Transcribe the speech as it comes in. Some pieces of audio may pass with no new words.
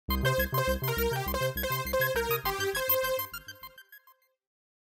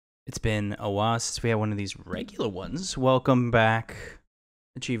It's been a while since we had one of these regular ones. Welcome back,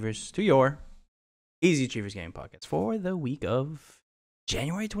 Achievers, to your Easy Achievers Game Podcast for the week of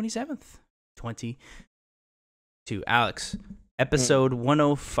January 27th, 2022. Alex, episode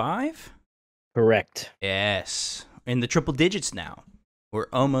 105? Correct. Yes. In the triple digits now. We're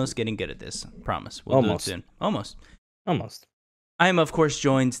almost getting good at this. Promise. We'll do it soon. Almost. I am, of course,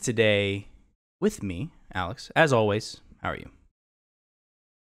 joined today with me, Alex. As always, how are you?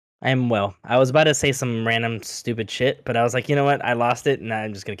 I am well. I was about to say some random stupid shit, but I was like, you know what? I lost it, and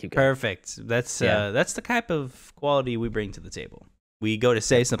I'm just gonna keep going. Perfect. That's the type of quality we bring to the table. We go to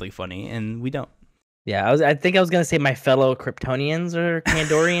say something funny, and we don't. Yeah, I think I was gonna say my fellow Kryptonians or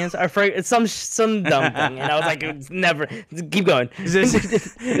Kandorians. I forgot some dumb thing, and I was like, it's never. Keep going.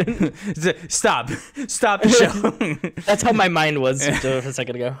 Stop the show. That's how my mind was just a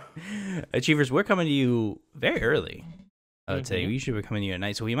second ago. Achievers, we're coming to you very early. Today we should be coming to you at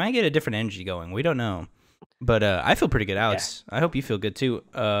night, so we might get a different energy going. We don't know, but I feel pretty good, Alex. Yeah. I hope you feel good too.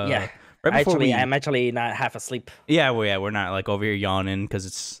 Yeah. Right before I'm actually not half asleep. Yeah, we're not like over here yawning because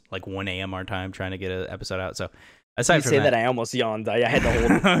it's like 1 a.m. our time trying to get an episode out. So aside from that, I almost yawned. I had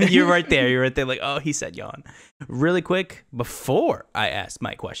to hold. You're right there. You're right there. Like, oh, he said yawn. Really quick, before I ask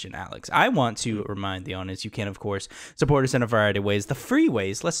my question, Alex, I want to remind the audience you can, of course, support us in a variety of ways. The free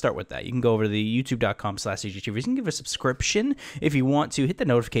ways. Let's start with that. You can go over to the youtube.com/AGAchievers. You can give a subscription if you want to. Hit the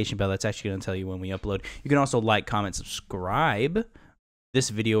notification bell. That's actually going to tell you when we upload. You can also like, comment, subscribe. This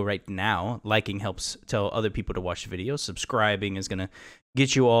video right now, liking helps tell other people to watch the video. Subscribing is going to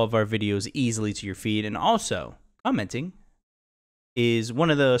get you all of our videos easily to your feed. And also, commenting is one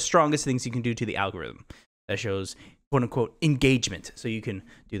of the strongest things you can do to the algorithm that shows quote-unquote engagement. So you can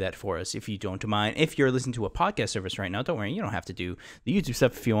do that for us if you don't mind. If you're listening to a podcast service right now, don't worry, you don't have to do the YouTube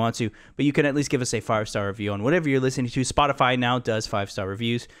stuff if you want to, but you can at least give us a 5-star review on whatever you're listening to. Spotify now does 5-star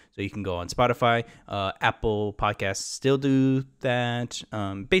reviews, so you can go on Spotify. Apple Podcasts still do that.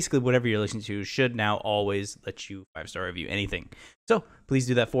 Basically, whatever you're listening to should now always let you 5-star review anything. So please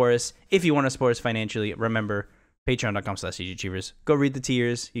do that for us. If you want to support us financially, remember, patreon.com/AGAchievers. Go read the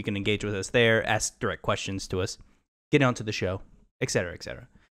tiers. You can engage with us there, ask direct questions to us, get onto the show, etc., etc.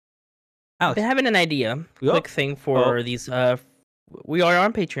 Alex, I'm having an idea. Quick thing for these. We are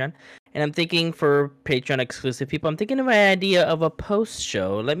on Patreon, and I'm thinking for Patreon exclusive people, I'm thinking of an idea of a post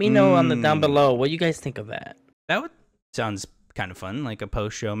show. Let me know down below what you guys think of that. That sounds kind of fun, like a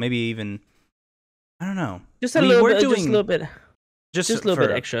post show. Maybe even, I don't know. Just a little bit. Just a little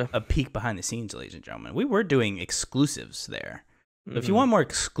bit extra. A peek behind the scenes, ladies and gentlemen. We were doing exclusives there. So if you want more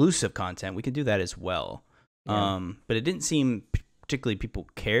exclusive content, we could do that as well. Yeah. But it didn't seem particularly people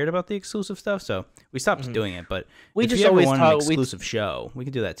cared about the exclusive stuff, so we stopped doing it. But we if just you ever always want an exclusive show, we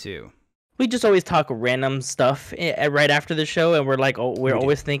could do that too. We just always talk random stuff right after the show, and we're like, we're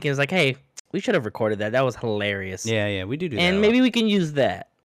always thinking, it's like, hey, we should have recorded that. That was hilarious. Yeah, we do that. And maybe we can use that.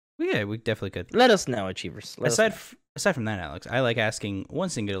 Yeah, we definitely could. Let us know, Achievers. Aside from that, Alex, I like asking one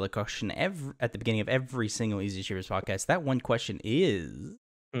singular question at the beginning of every single Easy Achievers podcast. That one question is,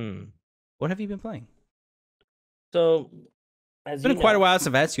 what have you been playing? So, it's been quite a while since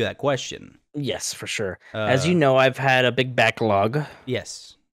I've asked you that question. Yes, for sure. As you know, I've had a big backlog.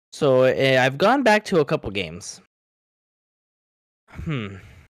 Yes. So I've gone back to a couple games.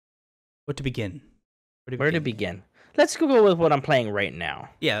 What to begin? Where to begin? Let's go with what I'm playing right now.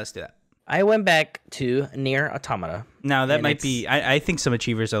 Yeah, let's do that. I went back to Nier Automata. Now, that might be... I think some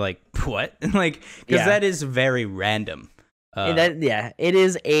achievers are like, what? Like, because that is very random. It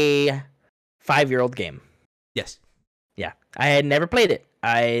is a 5-year-old game. Yes. Yeah. I had never played it.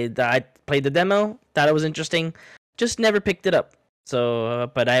 I played the demo, thought it was interesting, just never picked it up. So,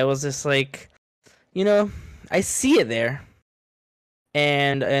 but I was just like, I see it there.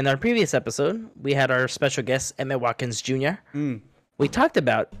 And in our previous episode, we had our special guest, Emmett Watkins Jr. We talked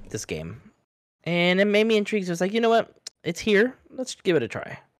about this game, and it made me intrigued. I was like, you know what? It's here. Let's give it a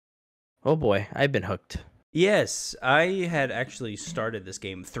try. Oh boy, I've been hooked. Yes, I had actually started this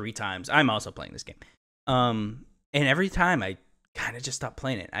game 3 times. I'm also playing this game. And every time I kind of just stopped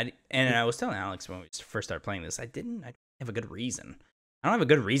playing it. I was telling Alex when we first started playing this, I didn't have a good reason. I don't have a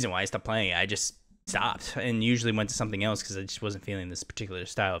good reason why I stopped playing it. I just stopped and usually went to something else because I just wasn't feeling this particular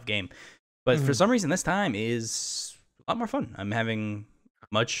style of game. But for some reason, this time is a lot more fun. I'm having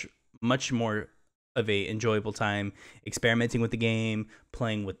much more of a enjoyable time experimenting with the game,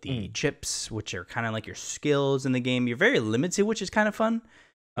 playing with the chips, which are kind of like your skills in the game. You're very limited, which is kind of fun.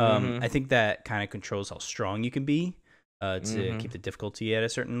 I think that kind of controls how strong you can be to keep the difficulty at a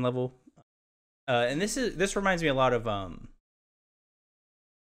certain level. And this reminds me a lot of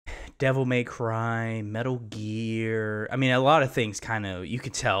Devil May Cry, Metal Gear. I mean, a lot of things kind of you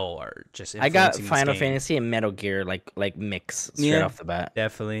could tell are just. I got influencing this Final game. Fantasy and Metal Gear like mix straight off the bat.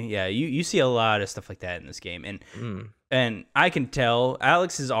 Definitely, yeah. You see a lot of stuff like that in this game, and I can tell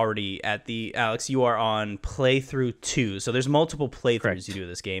Alex is already at the Alex. You are on playthrough 2, so there's multiple playthroughs you do of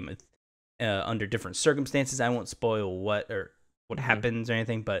this game under different circumstances. I won't spoil what happens or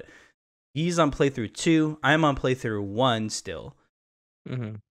anything, but he's on playthrough 2. I'm on playthrough 1 still.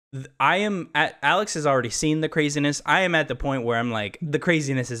 I am at Alex has already seen the craziness. I am at the point where I'm like, the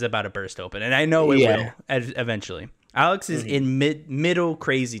craziness is about to burst open, and I know it will eventually. Alex is in middle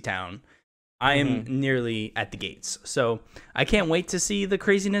crazy town. I am nearly at the gates, so I can't wait to see the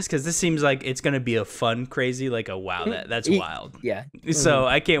craziness because this seems like it's gonna be a fun crazy, like a wow that's wild. Yeah. So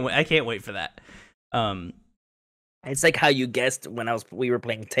I can't wait for that. It's like how you guessed when we were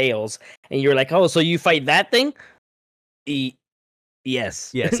playing Tails, and you're like, oh, so you fight that thing? Yes.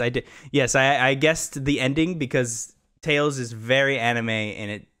 Yes, I did. Yes, I guessed the ending because Tails is very anime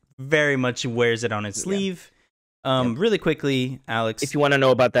and it very much wears it on its sleeve. Really quickly, Alex, if you want to know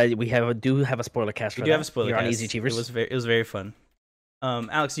about that, we do have a spoiler cast. We do have a spoiler cast. On Easy Achievers. It was very fun.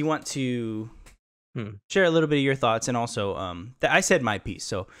 Alex, you want to share a little bit of your thoughts, and also I said my piece,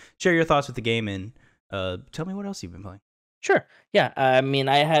 so share your thoughts with the game and tell me what else you've been playing. Sure. Yeah. I mean,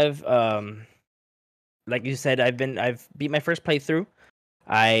 I have like you said, I've beat my first playthrough.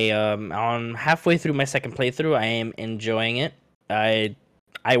 On halfway through my second playthrough. I am enjoying it. I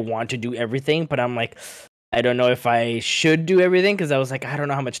want to do everything, but I'm like, I don't know if I should do everything because I was like, I don't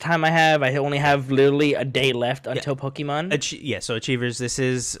know how much time I have. I only have literally a day left until Pokemon. So Achievers, this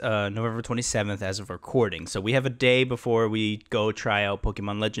is November 27th as of recording. So we have a day before we go try out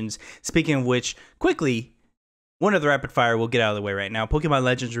Pokemon Legends. Speaking of which, quickly, one of the rapid fire we'll get out of the way right now. Pokemon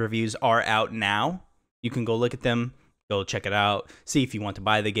Legends reviews are out now. You can go look at them, go check it out, see if you want to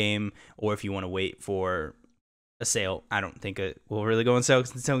buy the game or if you want to wait for a sale. I don't think it will really go on sale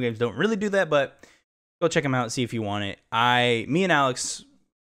because some games don't really do that, but go check them out, see if you want it. Me and Alex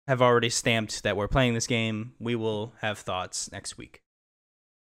have already stamped that we're playing this game. We will have thoughts next week.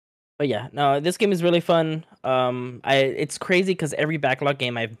 But yeah, no, this game is really fun. It's crazy because every backlog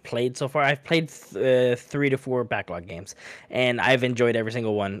game I've played so far, I've played 3 to 4 backlog games, and I've enjoyed every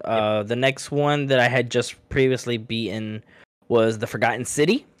single one. The next one that I had just previously beaten was The Forgotten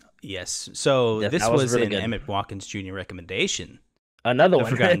City. Yes, so this was really an Emmett Watkins Jr. recommendation. Another one,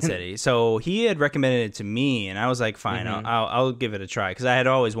 Forgotten City. So he had recommended it to me, and I was like, "Fine, I'll give it a try," because I had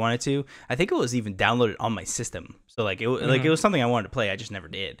always wanted to. I think it was even downloaded on my system, so like it was something I wanted to play. I just never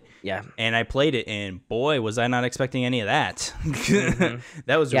did. Yeah, and I played it, and boy, was I not expecting any of that.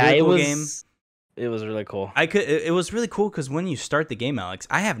 That was a really cool game. It was really cool. It was really cool because when you start the game, Alex,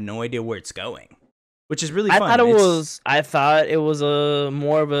 I have no idea where it's going, which is really fun. I thought it was a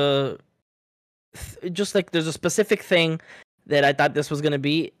more of a just like there's a specific thing that I thought this was gonna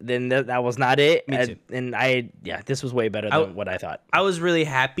be, then that was not it. Me too. This was way better than what I thought. I was really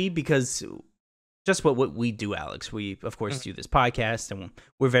happy because just what we do, Alex. We of course do this podcast, and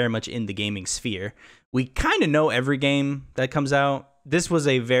we're very much in the gaming sphere. We kind of know every game that comes out. This was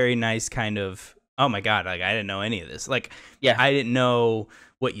a very nice kind of, oh my god, like I didn't know any of this. Like, I didn't know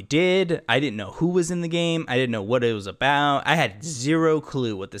what you did. I didn't know who was in the game. I didn't know what it was about. I had zero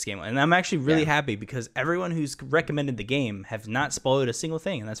clue what this game was. And I'm actually really happy because everyone who's recommended the game have not spoiled a single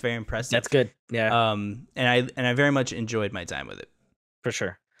thing, and that's very impressive. That's good. Yeah. And I very much enjoyed my time with it. For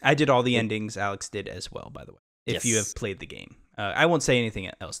sure. I did all the endings. Alex did as well, by the way, if you have played the game. I won't say anything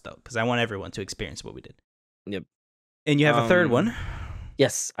else, though, because I want everyone to experience what we did. Yep. And you have a third one.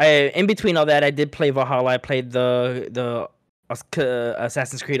 Yes. In between all that, I did play Valhalla. I played the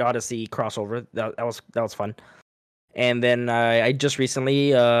Assassin's Creed Odyssey crossover. That was fun. And then I just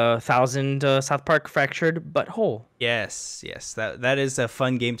recently 1000 South Park Fractured But Whole. Yes. That is a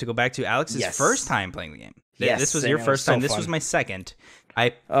fun game to go back to. Alex's first time playing the game. This was your first time. This was my second.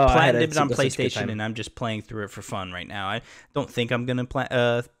 I platinumed it on PlayStation, and I'm just playing through it for fun right now. I don't think I'm gonna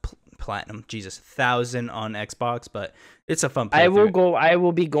platinum 1000 on Xbox, but it's a fun playthrough. I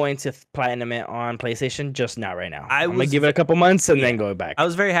will be going to platinum it on PlayStation, just not right now. I'm gonna give it a couple months and then go back. I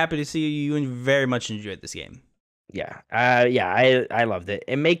was very happy to see you very much enjoyed this game. I loved it.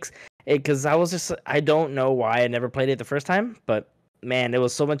 It makes it because I don't know why I never played it the first time, but man, it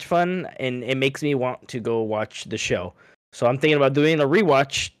was so much fun, and it makes me want to go watch the show. So I'm thinking about doing a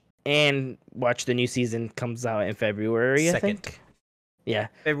rewatch and watch the new season. Comes out in February, 2nd. I think. Yeah,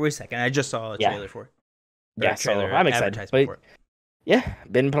 February 2nd. I just saw a trailer for it. So I'm excited. But,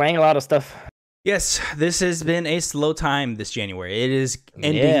 been playing a lot of stuff. Yes, this has been a slow time this January. It is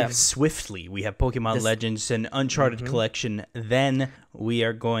ending swiftly. We have Pokemon Legends and Uncharted Collection. Then we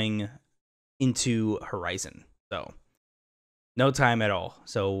are going into Horizon. So no time at all.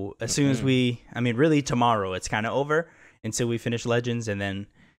 So as soon as really tomorrow it's kind of over until we finish Legends, and then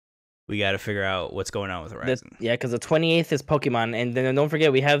we got to figure out what's going on with Horizon. Because the 28th is Pokemon, and then don't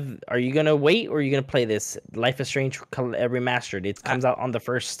forget we have. Are you gonna wait or are you gonna play this Life is Strange Remastered? It comes out on the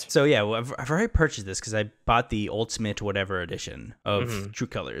 1st. So yeah, well, I've already purchased this because I bought the Ultimate whatever edition of True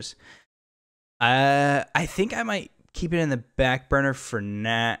Colors. I think I might keep it in the back burner for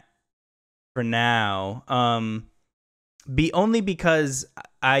now. Only because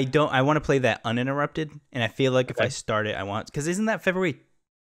I want to play that uninterrupted, and I feel like if I start it, because isn't that February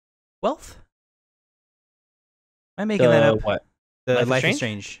 12th? Am I making that up? What? The Life is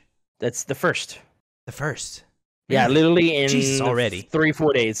Strange. That's the 1st. The 1st. Yeah, literally in Jesus, already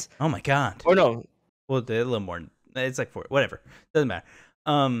 3-4 days. Oh my god. Or no. Well, a little more. It's like 4. Whatever. Doesn't matter.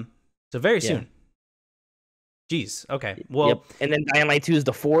 So very soon. Jeez. Okay. Well, and then Dying Light 2 is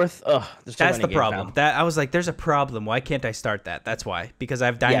the 4th. Ugh. That's the problem. That I was like, there's a problem. Why can't I start that? That's why. Because I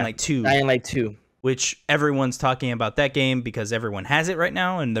have Dying Light 2. Dying Light 2. Which everyone's talking about that game because everyone has it right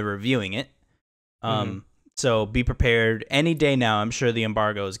now and they're reviewing it. So be prepared. Any day now, I'm sure the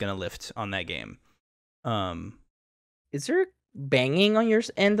embargo is going to lift on that game. Is there banging on your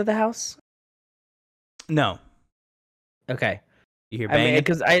end of the house? No. Okay. You hear banging?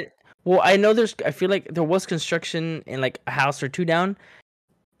 Because I know I feel like there was construction in like a house or two down,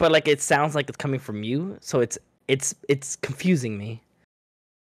 but like it sounds like it's coming from you, so it's confusing me.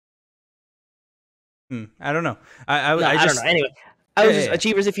 I don't know. I don't know. Anyway,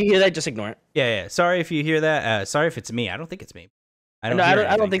 Achievers, if you hear that, just ignore it. Yeah. Sorry if you hear that. Sorry if it's me. I don't think it's me. I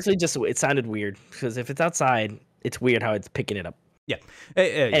don't think so. Just it sounded weird because if it's outside, it's weird how it's picking it up. Yeah.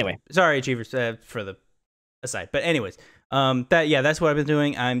 Anyway, sorry, Achievers, for the aside. But anyways, that's what I've been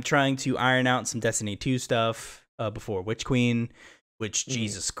doing. I'm trying to iron out some Destiny 2 stuff before Witch Queen. Which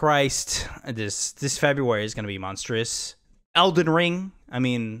Jesus Christ, this February is going to be monstrous. Elden Ring. I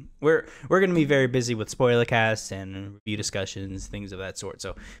mean, we're going to be very busy with spoiler casts and review discussions, things of that sort.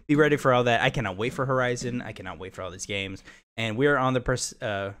 So be ready for all that. I cannot wait for Horizon. I cannot wait for all these games. And we're on the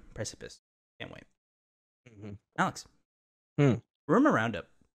precipice. Can't wait. Alex. Rumor Roundup.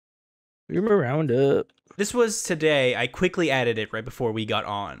 Rumor Roundup. This was today. I quickly added it right before we got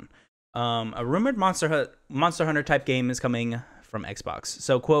on. A rumored Monster Hunter type game is coming from Xbox.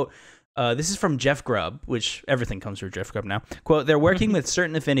 So, quote, this is from Jeff Grubb, which everything comes from Jeff Grubb now. Quote, they're working with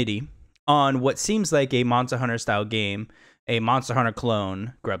Certain Affinity on what seems like a Monster Hunter style game, a Monster Hunter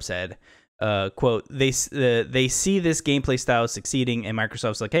clone, Grubb said. Quote, they see this gameplay style succeeding, and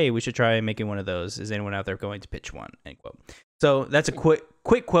Microsoft's like, hey, we should try making one of those. Is anyone out there going to pitch one? End quote. So that's a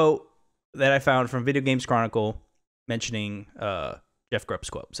quick quote that I found from Video Games Chronicle mentioning Jeff Grubb's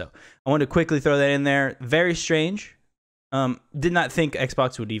quote. So I wanted to quickly throw that in there. Very strange. Did not think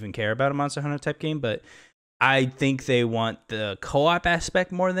Xbox would even care about a Monster Hunter type game, but I think they want the co-op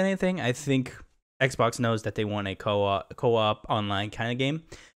aspect more than anything. I think Xbox knows that they want a co-op online kind of game.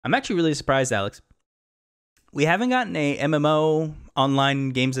 I'm actually really surprised, Alex. We haven't gotten a MMO online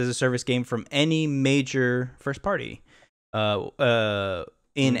games as a service game from any major first party in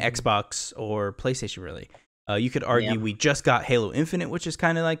Xbox or PlayStation, really. You could argue we just got Halo Infinite, which is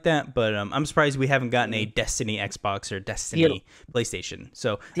kind of like that, but I'm surprised we haven't gotten a Destiny Xbox or Destiny PlayStation.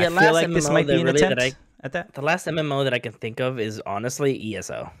 So I feel like this might be an attempt at that. The last MMO that I can think of is honestly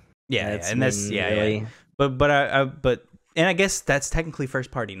ESO. But I guess that's technically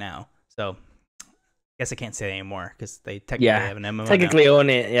first party now. So I guess I can't say that anymore because they technically have an MMO. Technically own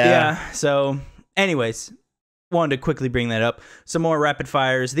it. Yeah. So, anyways. Wanted to quickly bring that up. Some more rapid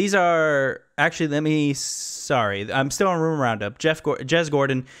fires. These are actually, I'm still on Rumor Roundup. Jez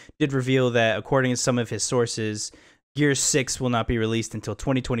Gordon did reveal that, according to some of his sources, Gears 6 will not be released until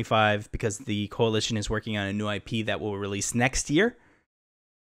 2025 because the Coalition is working on a new IP that will release next year.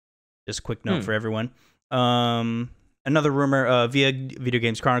 Just a quick note for everyone. Another rumor via Video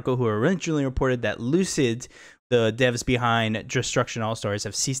Games Chronicle, who originally reported that Lucid, the devs behind Destruction All-Stars,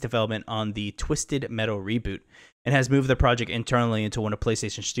 have ceased development on the Twisted Metal reboot and has moved the project internally into one of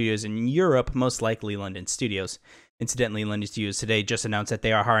PlayStation Studios in Europe, most likely London Studios. Incidentally, London Studios today just announced that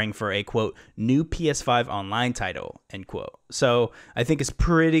they are hiring for a, quote, new PS5 online title, end quote. So I think it's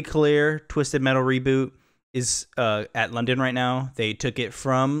pretty clear Twisted Metal reboot is at London right now. They took it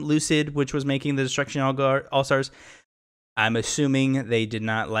from Lucid, which was making the Destruction All-Stars. I'm assuming they did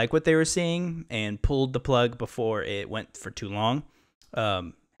not like what they were seeing and pulled the plug before it went for too long.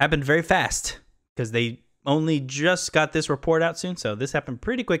 Happened very fast because they only just got this report out soon, so this happened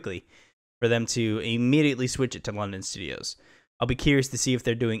pretty quickly. for them to immediately switch it to London studios. I'll be curious to see if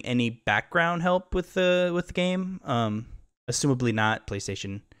they're doing any background help with the game. Assumably not.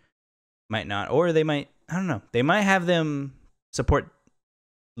 PlayStation might not, or they might. I don't know. They might have them support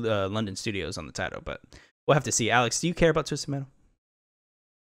London studios on the title, but we'll have to see. Alex, do you care about Twisted Metal?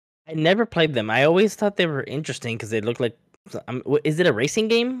 I never played them. I always thought they were interesting because they look like. Is it a racing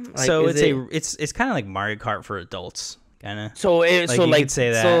game? Like, so it's kind of like Mario Kart for adults, kind of. So like so you like could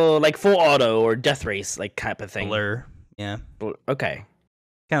say that. So like full auto or death race like type of thing. Blur, yeah. Okay.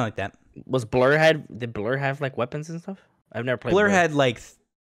 Kind of like that. Did Blur have like weapons and stuff? I've never played. Blur had like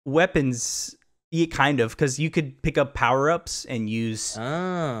weapons. Yeah, kind of, because you could pick up power-ups and use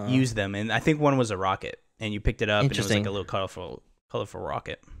them, and I think one was a rocket, and you picked it up, and it was like a little colorful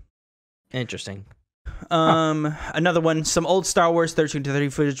rocket. Interesting. Another one, some old Star Wars 13 to 30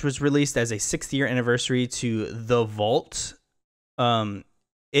 footage was released as a 6th year anniversary to The Vault.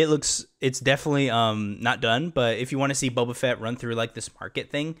 It's definitely not done, but if you want to see Boba Fett run through like this market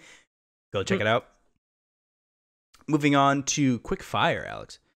thing, go check it out. Moving on to Quick Fire,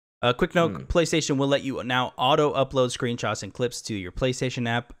 Alex. Quick note, PlayStation will let you now auto-upload screenshots and clips to your PlayStation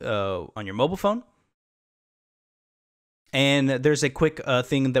app on your mobile phone. And there's a quick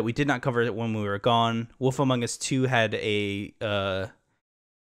thing that we did not cover when we were gone. Wolf Among Us 2 had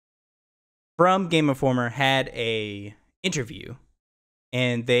from Game Informer, had a interview,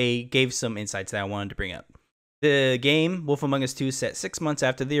 and they gave some insights that I wanted to bring up. The game, Wolf Among Us 2, set 6 months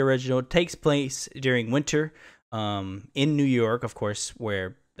after the original, takes place during winter in New York, of course,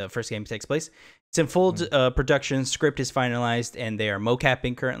 where the first game takes place. It's in full production. Script is finalized, and they are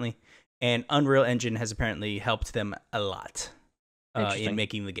mocapping currently. And Unreal Engine has apparently helped them a lot in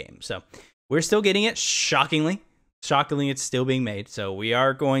making the game. So we're still getting it. Shockingly, it's still being made. So we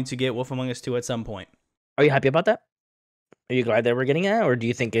are going to get Wolf Among Us 2 at some point. Are you happy about that? Are you glad that we're getting it, or do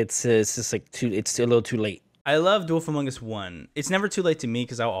you think it's just like it's a little too late? I loved Wolf Among Us 1. It's never too late to me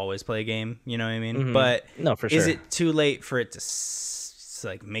because I'll always play a game. You know what I mean? But no, for sure. Is it too late for it to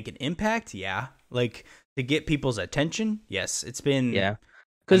like make an impact? Yeah. Like to get people's attention? Yes. It's been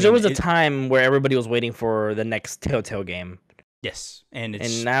because there was a time where everybody was waiting for the next Telltale game. Yes, and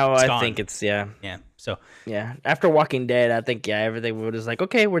now it's I gone. think it's yeah. So after Walking Dead, I think everything was like,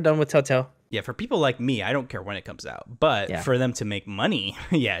 okay, we're done with Telltale. Yeah, for people like me, I don't care when it comes out, but for them to make money,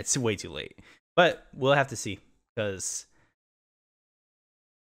 it's way too late. But we'll have to see, because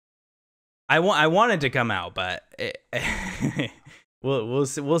I wanted to come out, but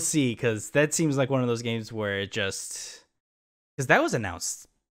we'll see, because that seems like one of those games where it just, because that was announced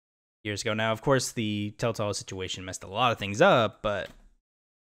years ago. Now, of course, the Telltale situation messed a lot of things up, but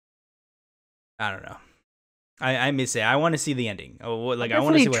I don't know. I miss it. I want to see the ending. I want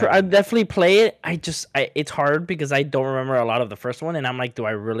to see what I definitely play it. It's hard because I don't remember a lot of the first one, and I'm like, do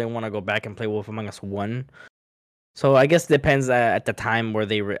I really want to go back and play Wolf Among Us 1? So I guess it depends at the time where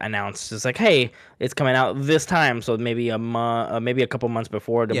they announced. It's like, hey, it's coming out this time, so maybe maybe a couple months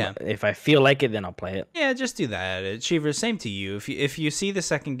before. If I feel like it, then I'll play it. Yeah, just do that. Cheever, same to you. If you see the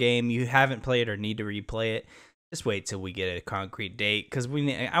second game, you haven't played or need to replay it, just wait till we get a concrete date, because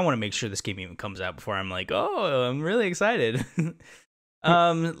I want to make sure this game even comes out before I'm like, oh, I'm really excited.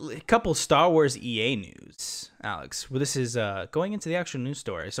 A couple Star Wars EA news, Alex. Well, this is going into the actual news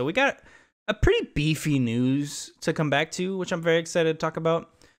story. So we got a pretty beefy news to come back to, which I'm very excited to talk about.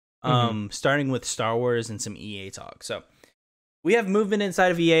 Starting with Star Wars and some EA talk. So we have movement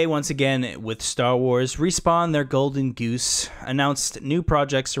inside of EA once again with Star Wars. Respawn, their golden goose, announced new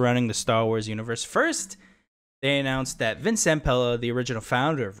projects surrounding the Star Wars universe. First, they announced that Vince Zampella, the original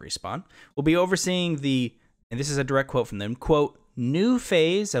founder of Respawn, will be overseeing and this is a direct quote from them, quote, new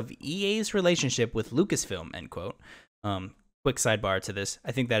phase of EA's relationship with Lucasfilm, end quote. Quick sidebar to this.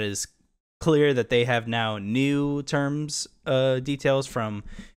 I think that is clear that they have now new terms, details from,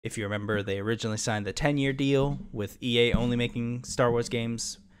 if you remember, they originally signed the 10-year deal with EA only making Star Wars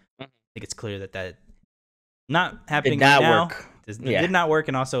games. I think it's clear that not happening did not now. Work. Did not work,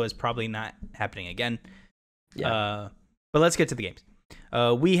 and also is probably not happening again. Yeah. But let's get to the games.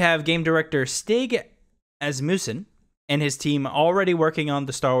 We have game director Stig Asmussen and his team already working on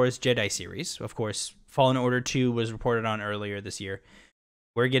the Star Wars Jedi series. Of course, Fallen Order 2 was reported on earlier this year.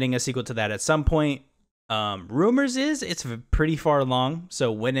 We're getting a sequel to that at some point. Rumors is it's pretty far along, so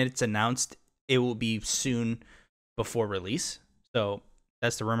when it's announced, it will be soon before release. So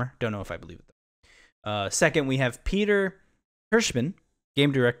that's the rumor. Don't know if I believe it, though. Second, we have Peter Hirschman,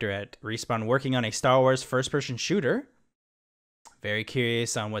 game director at Respawn, working on a Star Wars first-person shooter. Very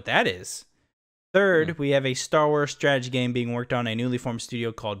curious on what that is. Third, we have a Star Wars strategy game being worked on a newly formed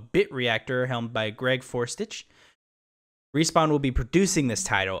studio called Bit Reactor, helmed by Greg Forstich. Respawn will be producing this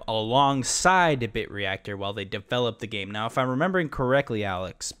title alongside Bit Reactor while they develop the game. Now, if I'm remembering correctly,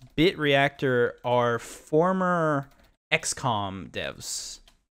 Alex, Bit Reactor are former XCOM devs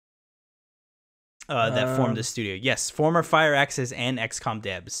that formed the studio. Yes, former Fire Access and XCOM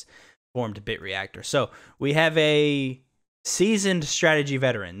devs formed Bit Reactor. So we have a seasoned strategy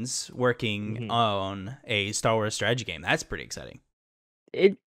veterans working on a Star Wars strategy game. That's pretty exciting.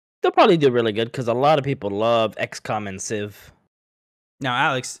 They'll probably do really good because a lot of people love XCOM and Civ. Now,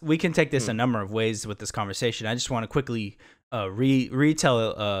 Alex, we can take this a number of ways with this conversation. I just want to quickly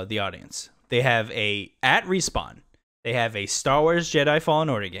retell the audience. They have at Respawn, they have a Star Wars Jedi Fallen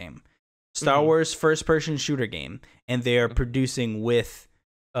Order game, Star Wars first-person shooter game, and they are producing with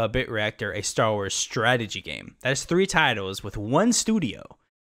Bit Reactor a Star Wars strategy game. That's 3 titles with one studio,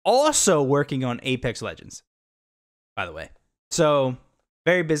 also working on Apex Legends, by the way. So,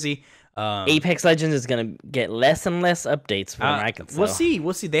 very busy. Apex Legends is going to get less and less updates from I can tell.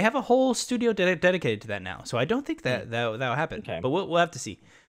 We'll see. They have a whole studio dedicated to that now, so I don't think that'll happen. Okay. But we'll have to see,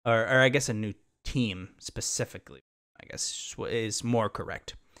 or I guess a new team specifically, I guess is more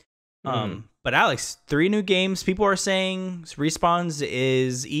correct. But Alex, 3 new games. People are saying Respawn's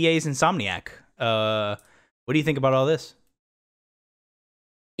is EA's Insomniac. What do you think about all this?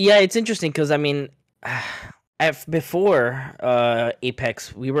 Yeah, it's interesting because I mean, before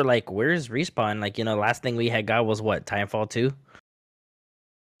Apex, we were like, "Where's Respawn?" Like, you know, last thing we had got was what, Timefall 2?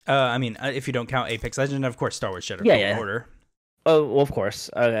 I mean, if you don't count Apex Legends, of course, Star Wars Jedi Order. Oh, well, of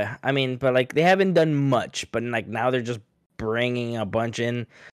course. I mean, but like they haven't done much, but like now they're just bringing a bunch in.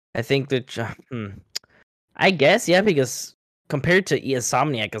 I think that, I guess, yeah, because compared to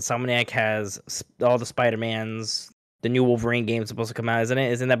Insomniac has all the Spider-Mans, the new Wolverine game supposed to come out, isn't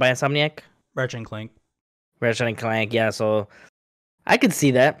it? Isn't that by Insomniac? Ratchet and Clank, yeah. So I could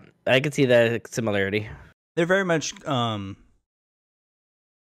see that. I could see that similarity. They're very much, they're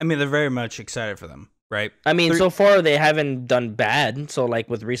very much excited for them, right? I mean, so far they haven't done bad. So like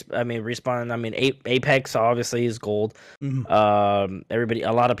with Respawn, Apex obviously is gold. A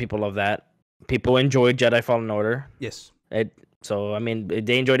lot of people love that. People enjoyed Jedi Fallen Order. Yes. So I mean,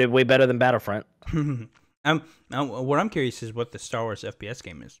 they enjoyed it way better than Battlefront. Now what I'm curious is what the Star Wars FPS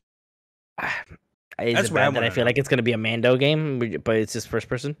game is. Is it bad that I feel like it's going to be a Mando game, but it's just first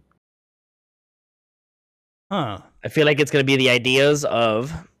person? Huh. I feel like it's going to be the ideas of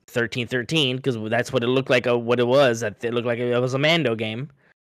 1313 because that's what it looked like. What it was. It looked like it was a Mando game,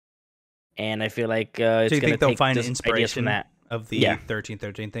 and I feel like it's going to they'll find an inspiration from that of the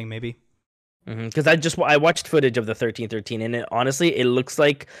 1313 thing, maybe. Because I watched footage of the 1313, and honestly, it looks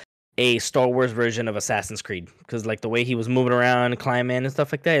like a Star Wars version of Assassin's Creed, because like the way he was moving around, climbing and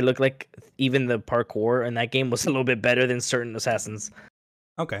stuff like that, it looked like even the parkour in that game was a little bit better than certain Assassins.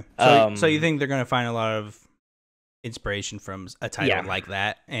 Okay, so you think they're gonna find a lot of inspiration from a title like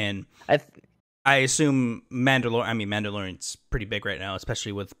that, and I assume Mandalorian's pretty big right now,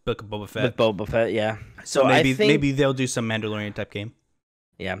 especially with Book of Boba Fett. With Boba Fett, yeah. So maybe they'll do some Mandalorian type game.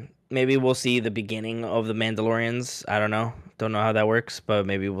 Yeah, maybe we'll see the beginning of the Mandalorians. I don't know how that works, but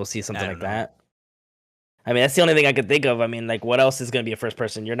maybe we'll see something like that. I mean, that's the only thing I could think of. I mean, like, what else is going to be a first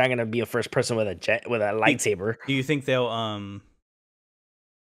person? You're not going to be a first person with a lightsaber. Do you think they'll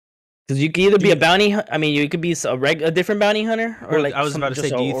Because you could either be a bounty. I mean, you could be a different bounty hunter, or like I was about to say,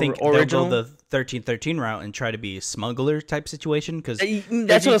 do you think they'll go the 1313 route and try to be a smuggler type situation? Because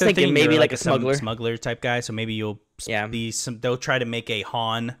that's what I was thinking. Maybe like a smuggler type guy. So maybe you'll be some. They'll try to make a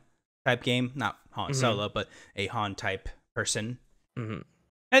Han type game, not Han Solo, but a Han type person.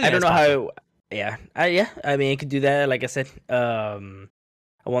 I don't know how. Yeah. I mean, it could do that. Like I said,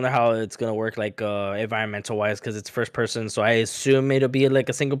 I wonder how it's gonna work, like environmental wise, because it's first person. So I assume it'll be like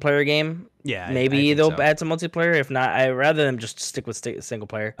a single player game. Yeah, maybe they'll add some multiplayer. If not, I rather them just stick with single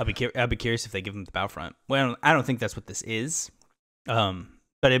player. I'll be curious if they give them the Battlefront. Well, I don't think that's what this is.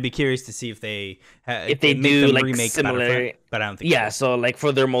 But I'd be curious to see if they do like remake similar. But I don't think. Yeah, so like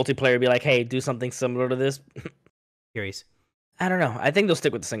for their multiplayer, be like, hey, do something similar to this. Curious. I don't know. I think they'll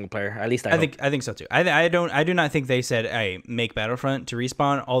stick with the single player. At least I think so too. I do not think they said, "Hey, make Battlefront to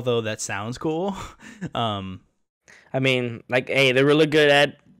Respawn." Although that sounds cool. I mean, like, hey, they're really good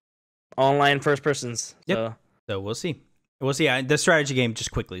at online first persons. Yep. So we'll see. We'll see. The strategy game,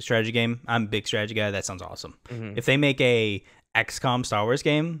 just quickly, strategy game. I'm a big strategy guy. That sounds awesome. If they make a XCOM Star Wars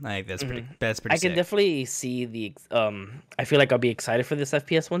game, I think that's pretty. That's pretty. I can definitely see the. I feel like I'll be excited for this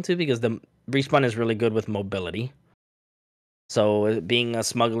FPS one too, because the Respawn is really good with mobility. So being a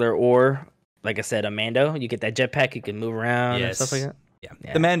smuggler or, like I said, a Mando, you get that jetpack, you can move around and stuff like that.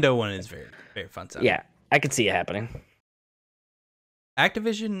 Yeah. The Mando one is very, very fun stuff. Yeah, I could see it happening.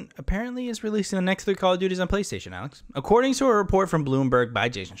 Activision apparently is releasing the next 3 Call of Duties on PlayStation, Alex. According to a report from Bloomberg by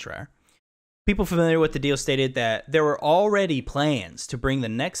Jason Schreier, people familiar with the deal stated that there were already plans to bring the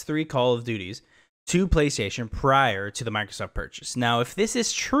next 3 Call of Duties to PlayStation prior to the Microsoft purchase. Now, if this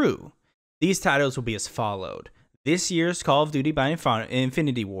is true, these titles will be as followed. This year's Call of Duty by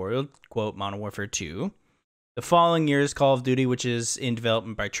Infinity Ward, quote, Modern Warfare 2. The following year's Call of Duty, which is in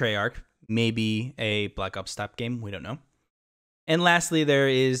development by Treyarch, maybe a Black Ops type game, we don't know. And lastly, there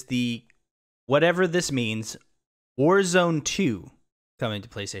is the, whatever this means, Warzone 2 coming to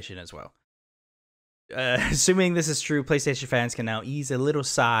PlayStation as well. Assuming this is true, PlayStation fans can now ease a little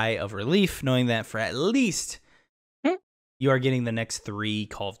sigh of relief, knowing that for at least you are getting the next 3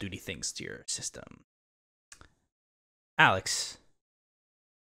 Call of Duty things to your system. Alex,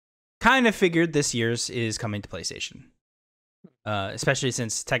 kind of figured this year's is coming to PlayStation, especially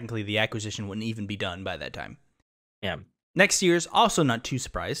since technically the acquisition wouldn't even be done by that time. Yeah. Next year's, also not too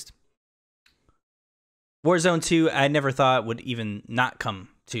surprised. Warzone 2, I never thought would even not come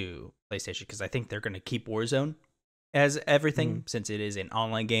to PlayStation because I think they're going to keep Warzone as everything. Since it is an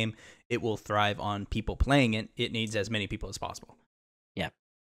online game, it will thrive on people playing it. It needs as many people as possible. Yeah.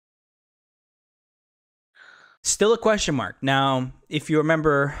 Still a question mark. Now, if you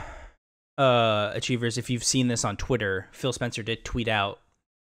remember, Achievers, if you've seen this on Twitter, Phil Spencer did tweet out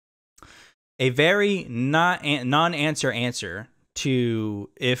a very non-answer answer to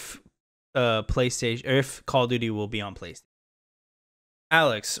if PlayStation or if Call of Duty will be on PlayStation.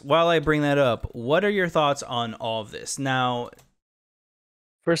 Alex, while I bring that up, what are your thoughts on all of this? Now,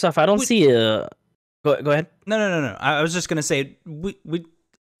 first off, I don't see a. Go ahead. No. I was just gonna say we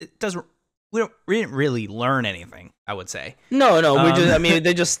didn't really learn anything. I would say no.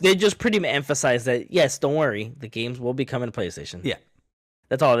 They just pretty much emphasize that yes, don't worry, the games will be coming to PlayStation. Yeah.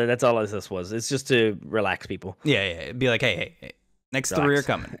 That's all this was. It's just to relax people. Yeah. It'd be like, hey, next relax. 3 are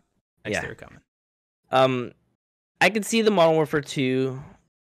coming. Next 3 are coming. I could see the Modern Warfare 2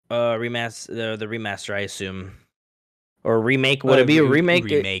 remaster, the remaster, I assume, or remake. Would it be a remake?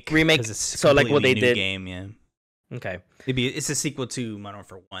 Remake. So like what they did. Game, yeah. Okay. It's a sequel to Modern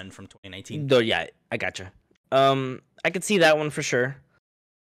Warfare 1 from 2019. Though, yeah, I gotcha. I could see that one for sure.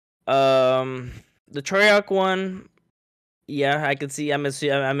 The Treyarch one. Yeah, I could see. I'm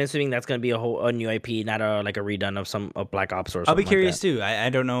assuming that's gonna be a new IP, not a redone of Black Ops or something. I'll be curious too. I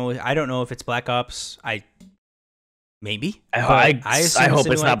don't know. I don't know if it's Black Ops. Maybe. I hope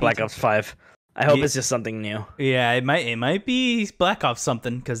it's not Black Ops 5. I hope it's just something new. Yeah, it might be Black Ops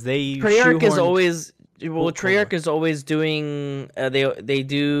something because Treyarch is always Treyarch is always doing. They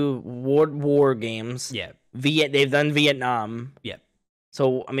do war games. Yeah. They've done Vietnam. Yeah.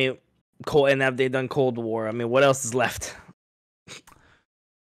 So I mean, they've done Cold War. I mean, what else is left?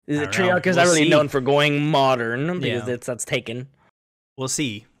 Treyarch is not really known for going modern because that's taken. We'll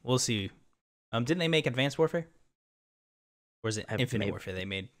see. Didn't they make Advanced Warfare? Or is it Infinite Warfare they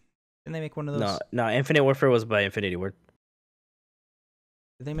made? Didn't they make one of those? No. Infinite Warfare was by Infinity Ward.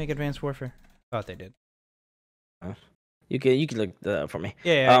 Did they make Advanced Warfare? I thought they did. You can look that up for me.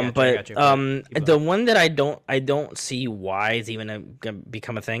 Yeah. I got you. The one that I don't see why it's even gonna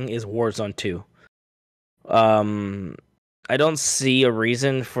become a thing is Warzone 2. I don't see a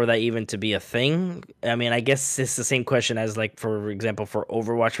reason for that even to be a thing. I mean, I guess it's the same question as like, for example, for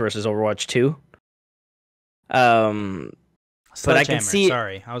Overwatch versus Overwatch 2. But I can see.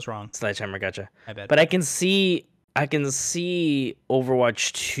 Sorry, I was wrong. Sledgehammer, gotcha. I bet. But I can see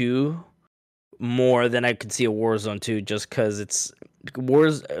Overwatch 2 more than I could see a Warzone 2, just because it's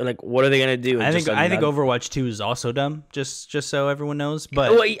Wars. Like, what are they gonna do? I think Overwatch 2 is also dumb. Just so everyone knows.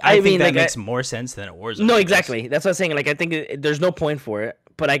 But I think that makes more sense than a Warzone. No, exactly. That's what I'm saying. Like, I think there's no point for it.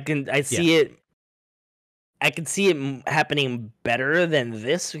 But I see it. I can see it happening better than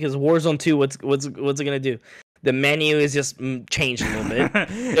this because Warzone 2. What's it gonna do? The menu is just changed a little bit.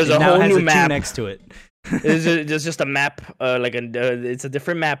 There's a whole new map next to it. There's just a map, it's a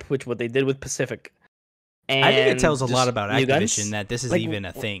different map, which what they did with Pacific. And I think it tells a lot about Activision that this is even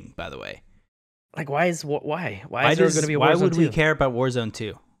a thing. By the way, like why is there going to be a Warzone 2? Why would we care about Warzone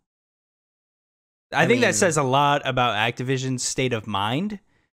 2? I think that says a lot about Activision's state of mind.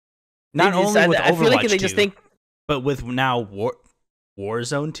 Not only with Overwatch 2, I feel like they just think, but with now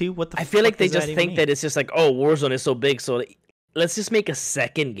Warzone 2. What the? I feel like they just think that it's just like, oh, Warzone is so big, so let's just make a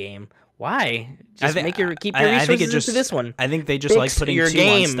second game. Why? Just keep your resources into this one. I think they just like putting two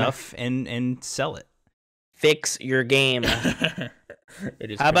on stuff and sell it. Fix your game.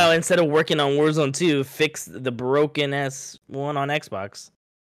 How about instead of working on Warzone 2, fix the broken ass one on Xbox?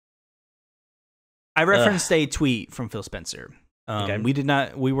 I referenced a tweet from Phil Spencer. Okay.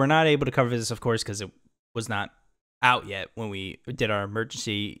 We were not able to cover this, of course, because it was not out yet when we did our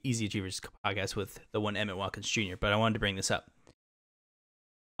emergency Easy Achievers podcast with the one Emmett Watkins Jr., but I wanted to bring this up.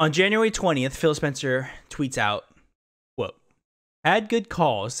 On January 20th, Phil Spencer tweets out, quote, "Had good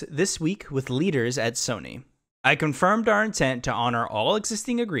calls this week with leaders at Sony. I confirmed our intent to honor all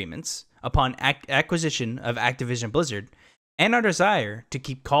existing agreements upon acquisition of Activision Blizzard and our desire to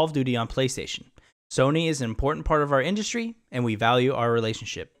keep Call of Duty on PlayStation. Sony is an important part of our industry, and we value our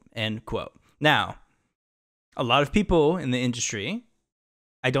relationship," end quote. Now, a lot of people in the industry,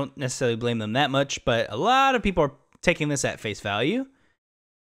 I don't necessarily blame them that much, but a lot of people are taking this at face value.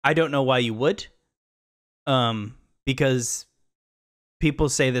 I don't know why you would, because people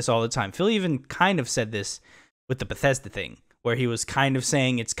say this all the time. Phil even kind of said this with the Bethesda thing, where he was kind of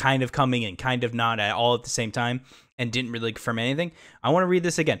saying it's kind of coming and kind of not at all at the same time, and didn't really confirm anything. I want to read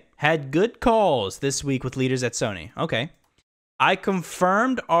this again. Had good calls this week with leaders at Sony. Okay. I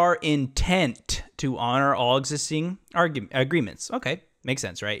confirmed our intent to honor all existing agreements. Okay. Makes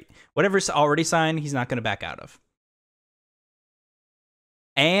sense, right? Whatever's already signed, he's not going to back out of.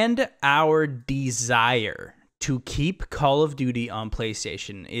 And our desire to keep Call of Duty on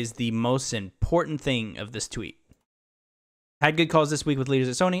PlayStation is the most important thing of this tweet. Had good calls this week with leaders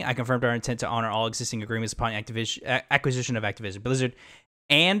at Sony. I confirmed our intent to honor all existing agreements upon acquisition of Activision Blizzard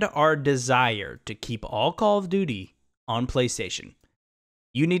and our desire to keep all Call of Duty on PlayStation.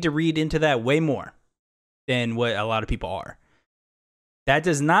 You need to read into that way more than what a lot of people are. That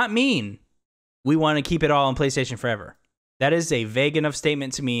does not mean we want to keep it all on PlayStation forever. That is a vague enough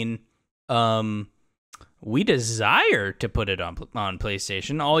statement to mean we desire to put it on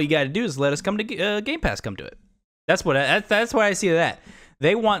PlayStation. All you got to do is let us come to Game Pass. Come to it. That's why I see that.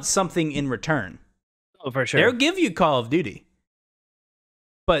 They want something in return. Oh, for sure. They'll give you Call of Duty,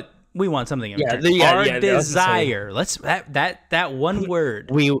 but we want something in return. Our desire. Let's that one word.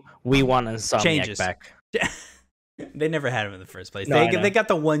 We want Insomniac changes back. They never had him in the first place. No, they got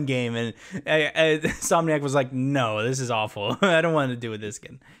the one game, and Insomniac was like, "No, this is awful. I don't want to do with this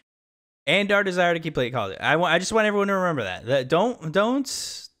again." And our desire to keep playing Call of Duty. I just want everyone to remember that. Don't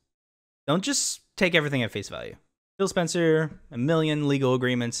just take everything at face value. Phil Spencer, a million legal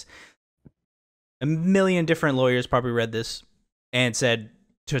agreements, a million different lawyers probably read this and said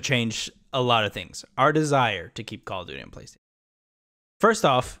to change a lot of things. Our desire to keep Call of Duty on PlayStation. First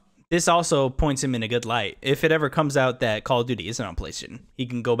off, this also points him in a good light. If it ever comes out that Call of Duty isn't on PlayStation, he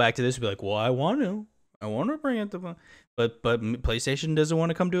can go back to this and be like, "Well, I want to bring it to," but PlayStation doesn't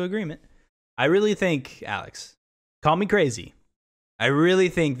want to come to agreement. I really think, Alex, call me crazy, I really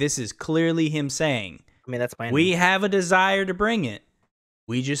think this is clearly him saying, I mean, that's fine. We have a desire to bring it.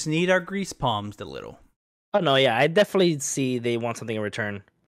 We just need our grease palms a little. Oh no, yeah, I definitely see they want something in return.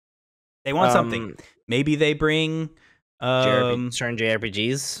 They want something. Maybe they bring certain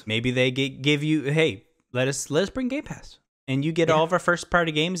JRPGs. Maybe they give you, hey, let us bring Game Pass, and you get all of our first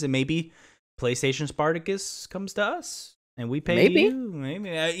party games, and maybe PlayStation Spartacus comes to us, and we pay you. Maybe.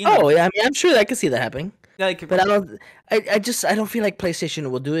 Oh yeah, I mean, I'm sure I could see that happening. Like, but I don't feel like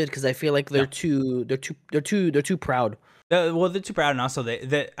PlayStation will do it because I feel like they're too proud. Well, they're too proud, and also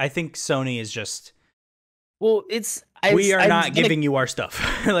I think Sony is just. Well, we are not giving you our stuff.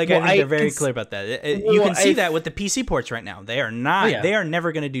 I think they're very clear about that. You can see that with the PC ports right now. They are not. Oh, yeah. They are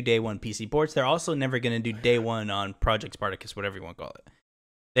never going to do day one PC ports. They're also never going to do day one on Project Spartacus, whatever you want to call it.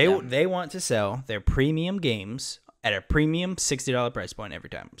 They want to sell their premium games at a premium $60 price point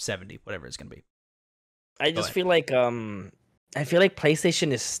every time, $70, whatever it's going to be. I just feel like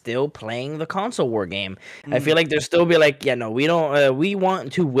PlayStation is still playing the console war game. I feel like they'll still be like, yeah, no, we don't. We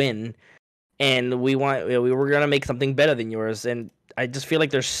want to win. And we're gonna make something better than yours, and I just feel like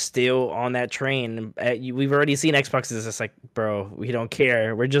they're still on that train. We've already seen Xbox is just like, bro, we don't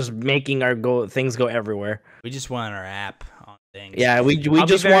care. We're just making our things go everywhere. We just want our app on things. Yeah, we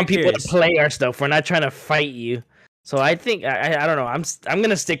just want people to play our stuff. We're not trying to fight you. So I think I don't know. I'm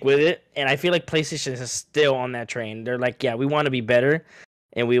gonna stick with it, and I feel like PlayStation is still on that train. They're like, yeah, we want to be better,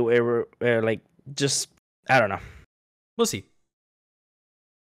 and we're like, just I don't know. We'll see.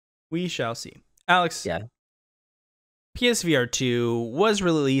 We shall see. Alex, yeah. PSVR2 was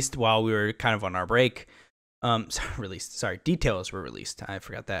released while we were kind of on our break. Details were released. I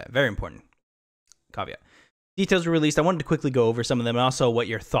forgot that. Very important caveat. Details were released. I wanted to quickly go over some of them and also what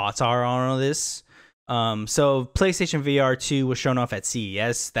your thoughts are on all this. So PlayStation VR2 was shown off at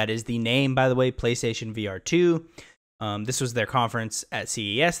CES. That is the name, by the way, PlayStation VR2. This was their conference at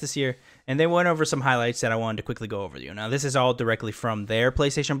CES this year, and they went over some highlights that I wanted to quickly go over you. Now, this is all directly from their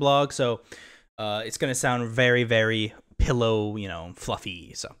PlayStation blog, so it's going to sound very, very pillow,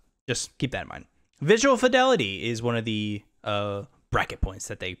 fluffy. So just keep that in mind. Visual fidelity is one of the bracket points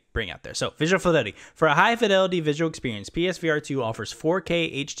that they bring out there. So visual fidelity. For a high fidelity visual experience, PSVR2 offers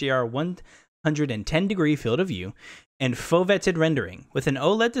 4K HDR 110 degree field of view and foveated rendering. With an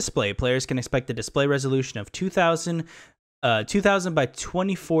OLED display, players can expect a display resolution of 2000 by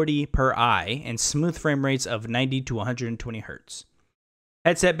 2040 per eye and smooth frame rates of 90 to 120 hertz.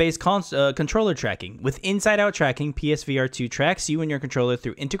 Headset-based controller tracking. With inside-out tracking, PSVR2 tracks you and your controller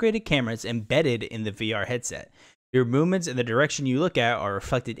through integrated cameras embedded in the VR headset. Your movements and the direction you look at are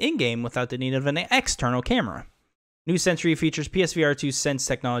reflected in-game without the need of an external camera. New sensory features. PSVR2 Sense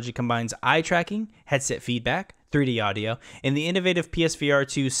technology combines eye tracking, headset feedback, 3D audio, and the innovative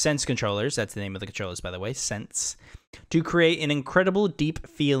PSVR2 Sense controllers, that's the name of the controllers by the way, Sense, to create an incredible deep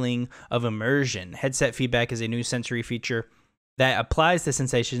feeling of immersion. Headset feedback is a new sensory feature that applies the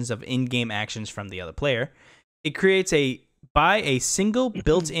sensations of in-game actions from the other player. It creates by a single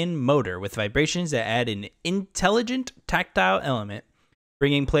built-in motor with vibrations that add an intelligent tactile element,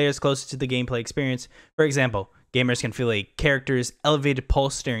 bringing players closer to the gameplay experience. For example, gamers can feel a character's elevated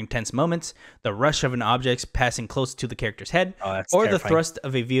pulse during tense moments, the rush of an object passing close to the character's head, or the thrust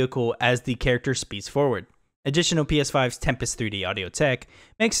of a vehicle as the character speeds forward. Additional PS5's Tempest 3D audio tech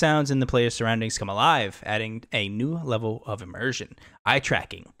makes sounds in the player's surroundings come alive, adding a new level of immersion. Eye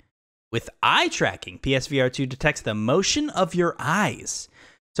tracking. With eye tracking, PSVR2 detects the motion of your eyes.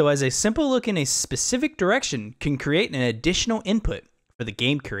 So as a simple look in a specific direction can create an additional input for the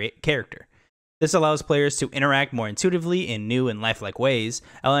game character. This allows players to interact more intuitively in new and lifelike ways,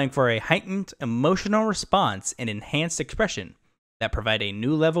 allowing for a heightened emotional response and enhanced expression that provide a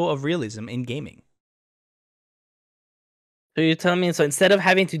new level of realism in gaming. So you're telling me, so instead of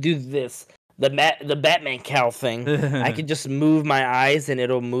having to do this, the Batman cowl thing, I could just move my eyes and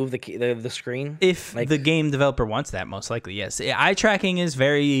it'll move the screen? If the game developer wants that, most likely, yes. Eye tracking is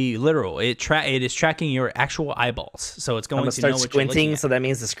very literal. It is tracking your actual eyeballs, so it's going to know what squinting, you're looking at. so that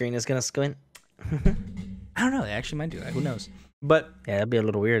means the screen is going to squint? I don't know. They actually might do that. Who knows? But yeah, that'd be a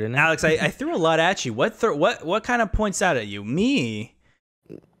little weird, isn't it? Alex, I threw a lot at you. What kind of points out at you? Me...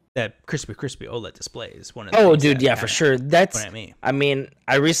 That crispy OLED display is one of the things dude, yeah, for sure. That's what I mean. I mean,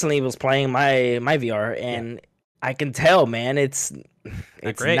 I recently was playing my VR, and I can tell, man, it's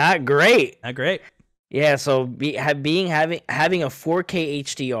not great. Not great. Yeah, so having a 4K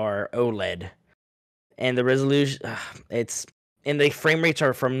HDR OLED, and the resolution, and the frame rates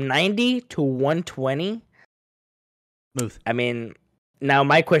are from 90 to 120. Smooth. I mean, now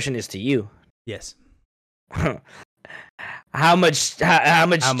my question is to you. Yes. How much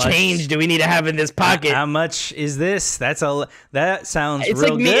change do we need to have in this pocket? How much is this? That sounds it's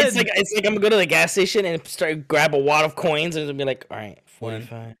real like me, good. It's like I'm gonna go to the gas station and grab a wad of coins and be like, all right,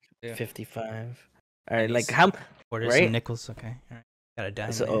 45, 55. All right, like how? Quarters and nickels. Okay, all right. Got a dime.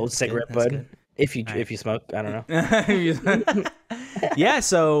 It's an old cigarette bud. If you smoke, I don't know. Yeah.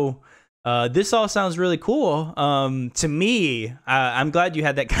 So. This all sounds really cool. To me, I'm glad you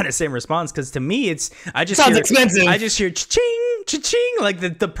had that kind of same response, because to me, sounds expensive. I just hear cha-ching, cha-ching, like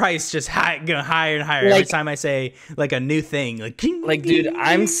the price just going higher and higher every time I say like a new thing. Like, dude,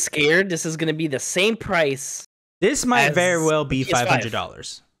 I'm scared this is gonna be the same price. This might very well be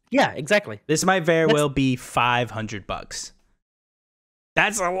 $500. Yeah, exactly. This might very well be $500.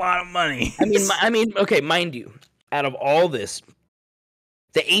 That's a lot of money. I mean, okay, mind you, out of all this,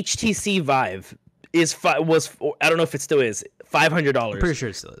 the HTC Vive was I don't know if it still is $500. Pretty sure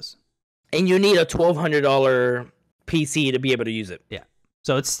it still is. And you need a $1,200 PC to be able to use it. Yeah,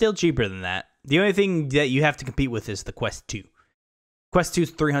 so it's still cheaper than that. The only thing that you have to compete with is the Quest 2. Quest 2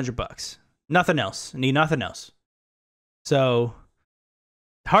 is $300. Nothing else. Need nothing else. So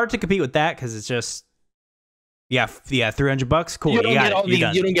hard to compete with that because it's just $300. Cool. You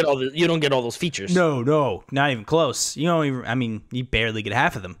don't get all those features. No, not even close. You don't even. I mean, you barely get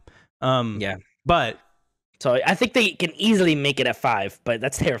half of them. Yeah, but so I think they can easily make it at $500, but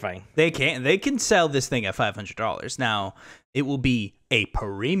that's terrifying. They can sell this thing at $500. Now it will be a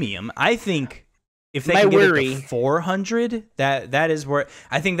premium. I think if they can get it to $400, that is where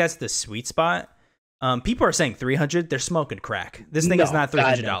I think that's the sweet spot. People are saying $300. They're smoking crack. This thing is not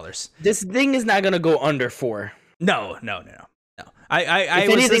 $300. This thing is not gonna go under $400. No. I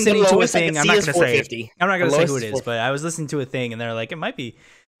was listening to a thing. I'm not gonna say who it is, but I was listening to a thing, and they're like, it might be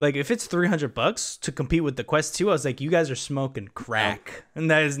like if it's $300 to compete with the Quest 2. I was like, you guys are smoking crack, and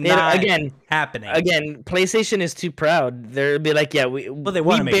that is not happening. Again, PlayStation is too proud. They'll be like, yeah, they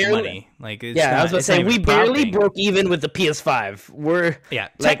want to make money. Like, I was gonna say we barely broke even with the PS5.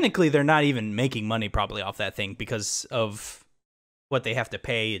 Technically they're not even making money probably off that thing because of what they have to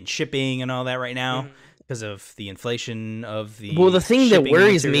pay and shipping and all that right now. Because of the inflation of the thing that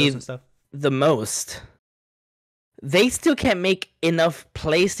worries me the most they still can't make enough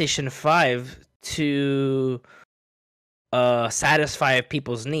PlayStation 5 to satisfy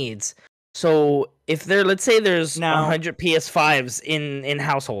people's needs. So if let's say there's Now- 100 PS5s in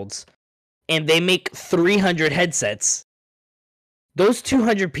households, and they make 300 headsets, those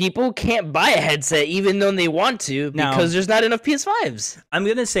 200 people can't buy a headset even though they want to Now- because there's not enough PS5s. I'm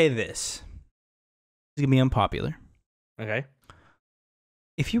gonna say this. It's gonna be unpopular. Okay.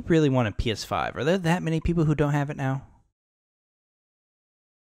 If you really want a PS5, are there that many people who don't have it now?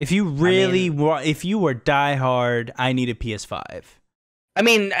 If you really want, if you were diehard, I need a PS5. I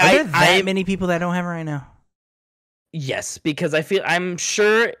mean, Are there that many people that don't have it right now? Yes, because I'm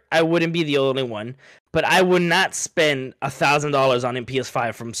sure I wouldn't be the only one, but I would not spend $1,000 on a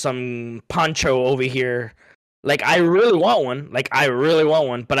PS5 from some poncho over here. Like, I really want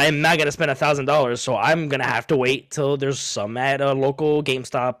one, but I'm not gonna spend $1,000, so I'm gonna have to wait till there's some at a local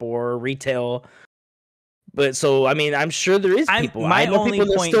GameStop or retail. But so, I mean, I'm sure there is people. My I know only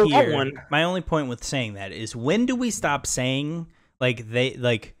people that point still here, want one. my only point with saying that is, when do we stop saying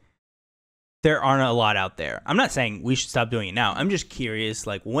there aren't a lot out there? I'm not saying we should stop doing it now. I'm just curious,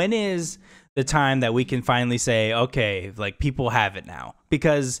 like, when is the time that we can finally say, okay, like, people have it now?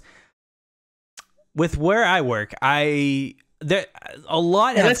 Because with where I work, a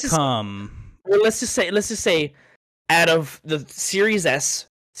lot has come. Well, let's just say, out of the Series S,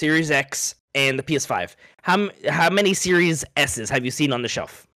 Series X, and the PS5, how many Series S's have you seen on the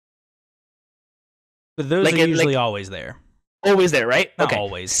shelf? But those are usually always there. Always there, right? Not okay.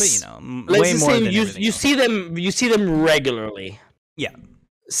 always, but you know, Let's way just more say than everything you else. see them regularly. Yeah.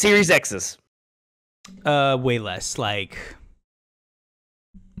 Series X's. Way less, like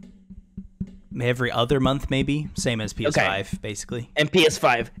every other month, maybe. Same as PS5, basically. And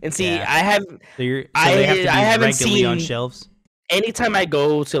PS5. And see, Yeah. I have. So they have to be haven't regularly on seen- shelves. Anytime I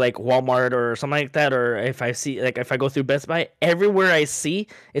go to like Walmart or something like that, or if I go through Best Buy, everywhere I see,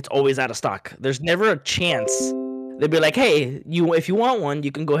 it's always out of stock. There's never a chance they'd be like, "Hey, if you want one,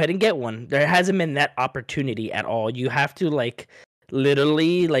 you can go ahead and get one." There hasn't been that opportunity at all. You have to like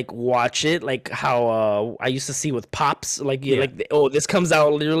literally like watch it, like how I used to see with Pops, like this comes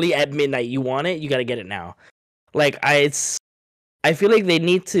out literally at midnight. You want it, you got to get it now. Like I feel like they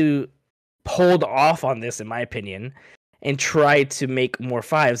need to hold off on this, in my opinion, and try to make more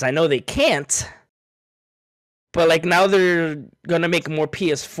fives. I know they can't, but like now they're gonna make more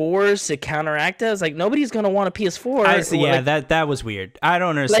PS4s to counteract it. It's like nobody's gonna want a PS4. I see, yeah, like, that was weird. I don't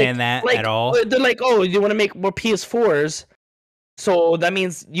understand that at all. They're like, oh, you want to make more PS4s, so that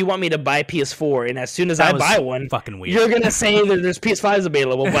means you want me to buy PS4, and as soon as I buy one, fucking weird. you're gonna say that there's PS5s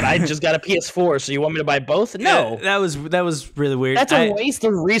available, but I just got a PS4, so you want me to buy both? No, that was really weird. That's a waste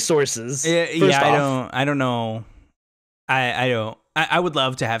of resources. I don't know. I would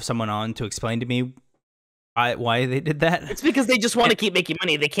love to have someone on to explain to me why they did that. It's because they just want to keep making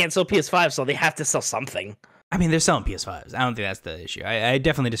money. They can't sell PS5, so they have to sell something. I mean, they're selling PS5s. I don't think that's the issue. I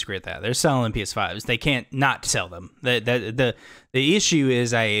definitely disagree with that. They're selling PS5s. They can't not sell them. The issue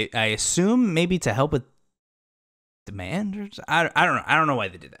is, I assume, maybe to help with demand. Or I don't know. I don't know why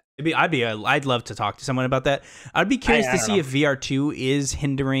they did that. I'd love to talk to someone about that. I'd be curious to see if VR2 is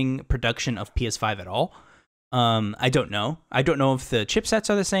hindering production of PS5 at all. I don't know. I don't know if the chipsets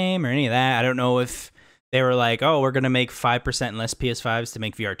are the same or any of that. I don't know if they were like, oh, we're going to make 5% less PS5s to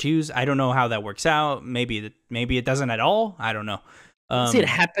make VR2s. I don't know how that works out. Maybe it doesn't at all. I don't know. I see it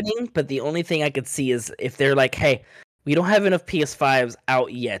happening, but the only thing I could see is if they're like, hey, we don't have enough PS5s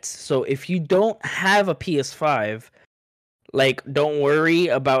out yet. So if you don't have a PS5, like, don't worry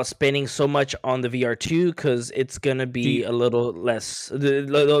about spending so much on the VR2 because it's going to be a little less.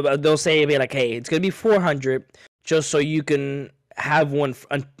 They'll say, like, hey, it's going to be $400 just so you can have one,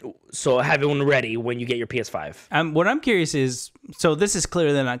 so have one ready when you get your PS5. What I'm curious is, so this is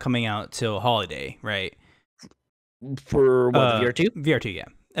clearly not coming out till holiday, right? For what, the VR2? VR2,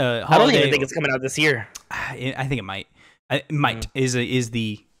 yeah. I don't even think it's coming out this year. I think it might. It might is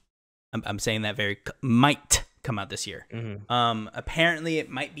the. I'm saying that might come out this year. Apparently, it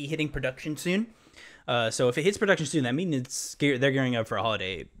might be hitting production soon. So if it hits production soon, that means they're gearing up for a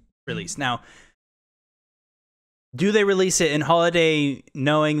holiday release. Now, do they release it in holiday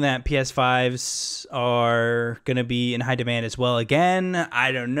knowing that PS5s are going to be in high demand as well again?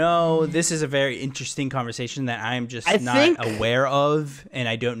 I don't know. This is a very interesting conversation that I'm just not aware of, and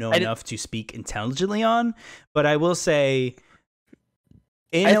I don't know enough to speak intelligently on. But I will say,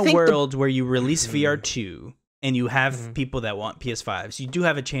 in a world where you release VR2 and you have people that want PS5s, you do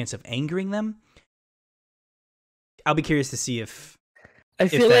have a chance of angering them. I'll be curious to see if that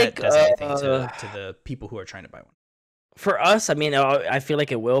does anything to the people who are trying to buy one. For us, I mean, I feel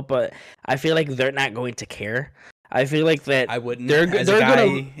like it will, but I feel like they're not going to care. I feel like that I wouldn't. they're As they're a guy,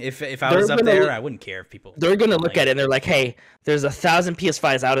 gonna if I was up there, I wouldn't care if people. they're gonna look like at it and they're like, hey, there's 1,000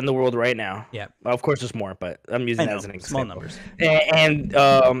 PS5s out in the world right now. Yeah. Well, of course, there's more, but I'm using that as an small example. numbers. And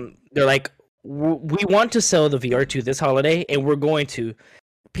they're like, we want to sell the VR2 this holiday, and we're going to.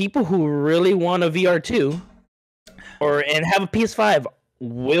 People who really want a VR2 and have a PS5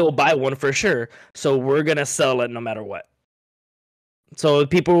 will buy one for sure. So we're gonna sell it no matter what. So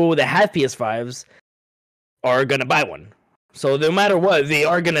people that have PS5s are gonna buy one. So no matter what, they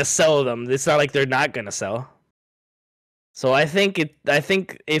are gonna sell them. It's not like they're not gonna sell. So I think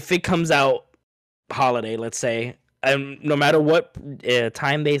if it comes out holiday, let's say, no matter what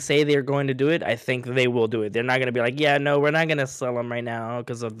time they say they're going to do it, I think they will do it. They're not gonna be like, yeah, no, we're not gonna sell them right now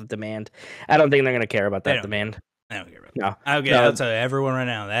because of the demand. I don't think they're gonna care about that demand. I don't care about that. No. Okay, I'll tell everyone right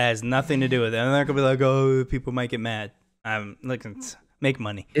now. That has nothing to do with it. I'm not gonna be like, oh, people might get mad. I'm looking to make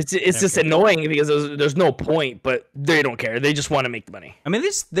money. It's just annoying because there's no point, but they don't care. They just want to make the money. I mean,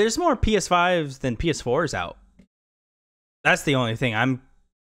 there's more PS5s than PS4s out. That's the only thing I'm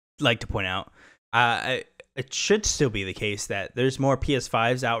like to point out. It should still be the case that there's more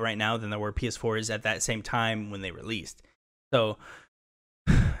PS5s out right now than there were PS4s at that same time when they released. So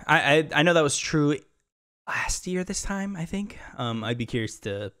I know that was true last year this time, I think. I'd be curious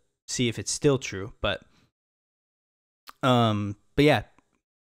to see if it's still true, but yeah.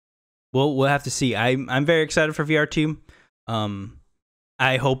 We'll have to see. I'm very excited for VR2.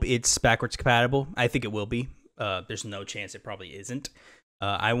 I hope it's backwards compatible. I think it will be. There's no chance it probably isn't.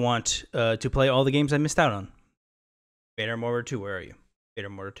 I want to play all the games I missed out on. Vader Mortar 2, where are you? Vader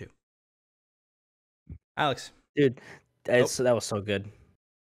Mortar 2. Alex. Dude, that was so good.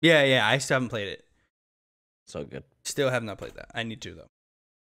 Yeah, I still haven't played it. So good. Still have not played that. I need to, though.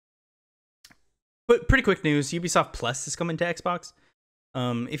 But pretty quick news, Ubisoft Plus is coming to Xbox.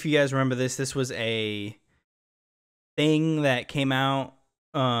 If you guys remember this was a thing that came out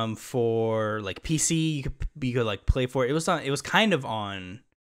for like PC. You could like play for it. It was kind of on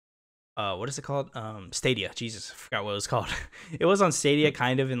what is it called? Stadia. Jesus, I forgot what it was called. It was on Stadia,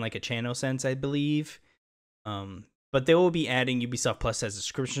 kind of in like a channel sense, I believe. But they will be adding Ubisoft Plus as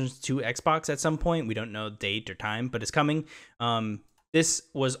subscriptions to Xbox at some point. We don't know date or time, but it's coming. This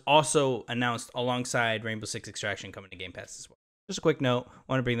was also announced alongside Rainbow Six Extraction coming to Game Pass as well. Just a quick note.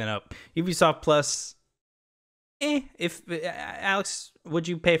 Want to bring that up. Ubisoft Plus. If Alex, would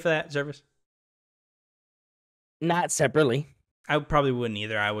you pay for that service? Not separately. I probably wouldn't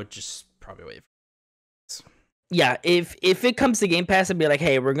either. I would just probably wait. Yeah, if it comes to Game Pass and be like,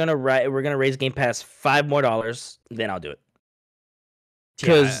 hey, we're gonna raise Game Pass $5 more, then I'll do it.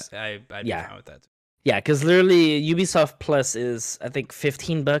 Because I'd be fine with that. Yeah, because literally Ubisoft Plus is I think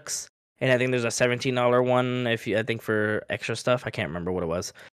 $15, and I think there's a $17 one I think for extra stuff. I can't remember what it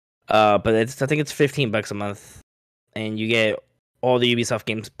was. But I think it's $15 a month, and you get all the Ubisoft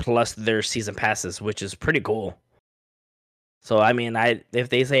games plus their season passes, which is pretty cool. So I mean, if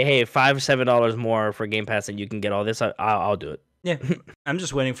they say, hey, $5-7 more for Game Pass and you can get all this, I'll do it. Yeah, I'm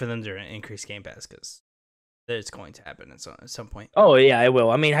just waiting for them to increase Game Pass because it's going to happen at some point. Oh yeah, I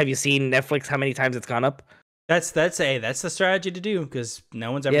will. I mean, have you seen Netflix? How many times it's gone up? That's the strategy to do because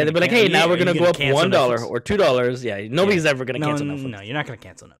no one's ever. Yeah, they'll be like, hey, now we're gonna go up $1 or $2. Yeah, nobody's ever gonna cancel Netflix. No, you're not gonna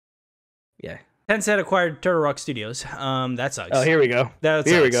cancel Netflix. Yeah. Tencent acquired Turtle Rock Studios. That sucks. Oh, here we go.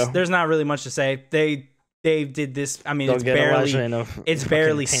 Here we go. There's not really much to say. They did this. I mean, it's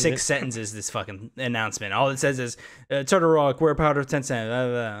barely 6 sentences. This fucking announcement. All it says is Turtle Rock. We're a part of Tencent. Blah,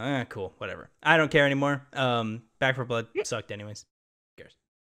 blah, blah. Cool. Whatever. I don't care anymore. Back 4 Blood sucked anyways.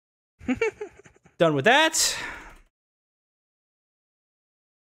 Who cares? Done with that.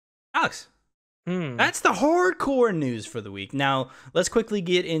 Alex. That's the hardcore news for the week. Now, let's quickly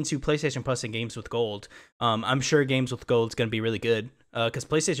get into PlayStation Plus and Games with Gold. I'm sure Games with Gold is going to be really good because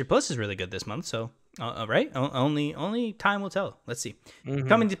PlayStation Plus is really good this month. So, right? Only time will tell. Let's see.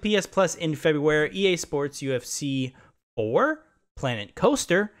 Coming to PS Plus in February, EA Sports UFC 4, Planet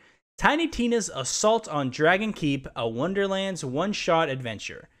Coaster, Tiny Tina's Assault on Dragon Keep, a Wonderland's one-shot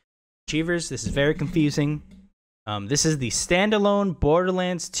adventure. Achievers, this is very confusing. This is the standalone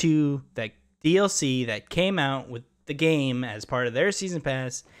Borderlands 2 DLC that came out with the game as part of their season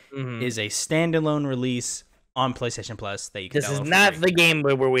pass is a standalone release on PlayStation Plus that you can download. This is not the game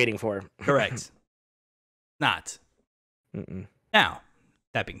we're waiting for. Correct. Not. Now,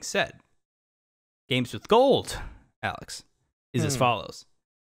 that being said, Games with Gold, Alex, is as follows.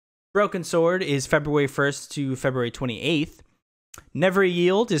 Broken Sword is February 1st to February 28th. Never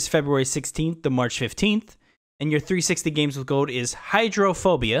Yield is February 16th to March 15th. And your 360 Games with Gold is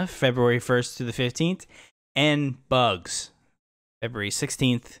Hydrophobia, February 1st to the 15th, and Bugs, February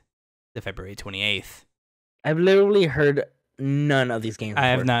 16th to February 28th. I've literally heard none of these games I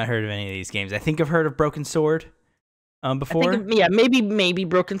have before. not heard of any of these games. I think I've heard of Broken Sword I before. think, yeah, maybe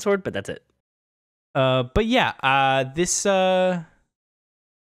Broken Sword, but that's it. But yeah, this yeah,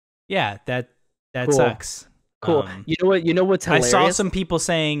 that Cool. sucks. Cool. You know what's I hilarious? saw some people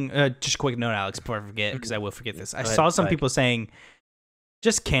saying, just a quick note, Alex, before I forget, because I will forget this. I saw some people saying,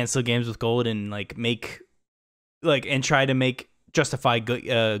 just cancel games with gold and like and try to justify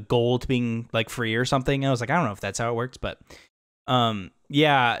gold being like free or something. And I was like, I don't know if that's how it works, but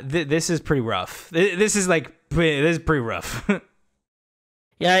yeah, this is pretty rough. This is pretty rough.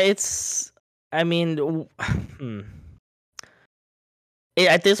 Yeah, it's. I mean,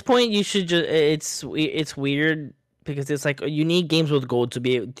 at this point, you should just. It's weird because it's like you need games with gold to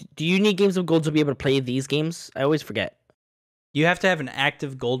be. Do you need games with gold to be able to play these games? I always forget. You have to have an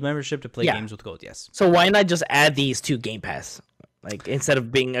active gold membership to play games with gold. Yes. So why not just add these to Game Pass? Like instead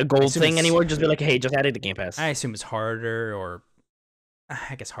of being a gold thing anymore, just be like, hey, just add it to Game Pass. I assume it's harder, or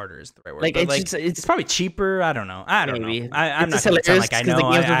I guess harder is the right word. Like, but it's probably cheaper. I don't know. I'm not going to sound like I know.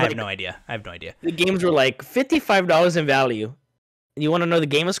 I have no idea. The games were like $55 in value. You want to know the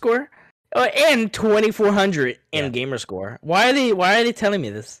gamer score? Oh, and 2,400 in gamer score. Why are they telling me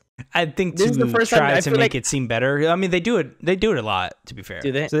this? I think this is the first time to make it seem better. I mean, they do it a lot, to be fair.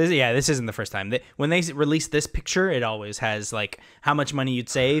 Do they? So this isn't the first time. When they release this picture, it always has like how much money you'd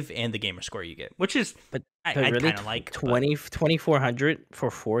save and the gamer score you get, which is I really kind of like 2,400 for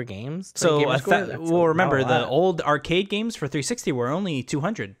 4 games. So remember the old arcade games for 360 were only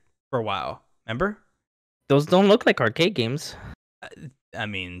 200 for a while. Remember? Those don't look like arcade games. I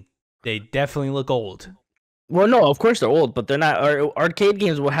mean, they definitely look old. Well, no, of course they're old, but they're not. Arcade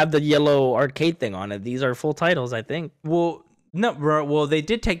games will have the yellow arcade thing on it. These are full titles, I think. Well, no, well, they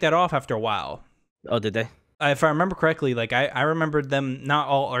did take that off after a while. Oh, did they? If I remember correctly, like I remembered them. Not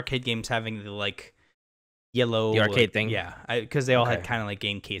all arcade games having the like yellow arcade thing. Yeah, because they all had kind of like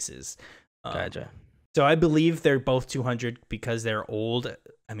game cases. Gotcha. So I believe they're both 200 because they're old.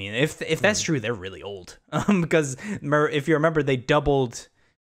 I mean, if that's true, they're really old. Because if you remember, they doubled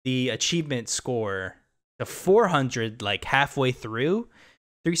the achievement score to 400 like halfway through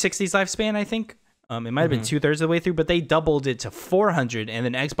 360's lifespan, I think. It might have been 2/3 of the way through, but they doubled it to 400, and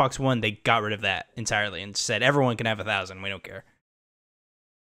then Xbox One, they got rid of that entirely and said everyone can have 1,000. We don't care.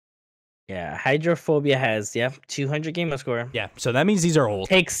 Yeah, Hydrophobia has 200 gamer score. Yeah, so that means these are old.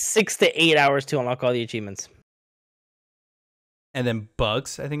 Takes 6 to 8 hours to unlock all the achievements. And then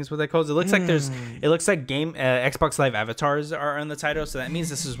bugs, I think is what that calls. It looks like Xbox Live avatars are on the title, so that means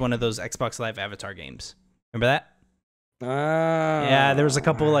this is one of those Xbox Live avatar games. Remember that? Yeah, there was a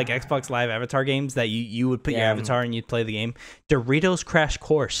couple like Xbox Live avatar games that you would put your avatar and you'd play the game. Doritos Crash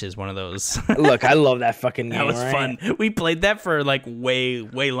Course is one of those. Look, I love that fucking game. That was fun. We played that for like way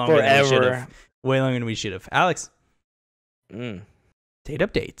longer than we should have. Way longer than we should have. Alex. Date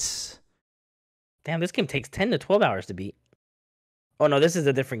updates. Damn, this game takes 10 to 12 hours to beat. Oh no, this is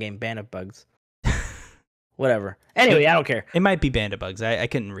a different game. Band of Bugs. Whatever. Anyway, I don't care. It might be Band of Bugs. I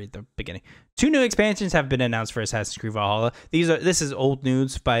couldn't read the beginning. 2 new expansions have been announced for Assassin's Creed Valhalla. This is old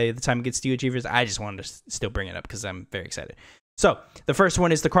news by the time it gets to you achievers. I just wanted to still bring it up because I'm very excited. So the first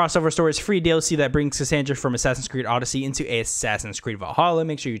one is the crossover stories free DLC that brings Cassandra from Assassin's Creed Odyssey into Assassin's Creed Valhalla.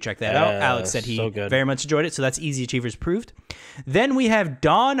 Make sure you check that out. Alex said he very much enjoyed it, so that's easy achievers proved. Then we have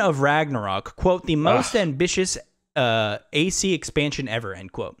Dawn of Ragnarok, quote, the most ambitious AC expansion ever,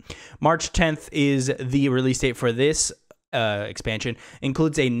 end quote. March 10th is the release date for this expansion.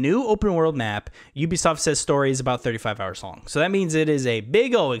 Includes a new open world map. Ubisoft says story is about 35 hours long, so that means it is a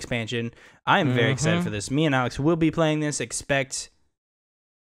big old expansion. I am very excited for this. Me and Alex will be playing this. Expect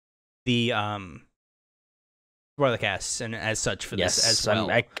the spoiler casts and as such for this as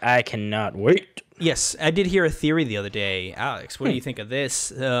well. I cannot wait. Yes, I did hear a theory the other day. Alex, what do you think of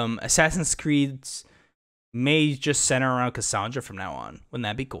this? Assassin's Creed's may just center around Cassandra from now on. Wouldn't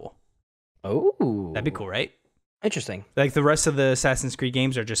that be cool? Oh, that'd be cool, right? Interesting. Like the rest of the Assassin's Creed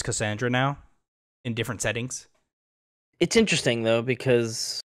games are just Cassandra now in different settings. It's interesting though,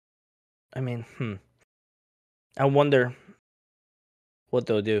 because I mean, I wonder what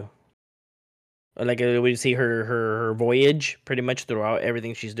they'll do. Like we see her voyage pretty much throughout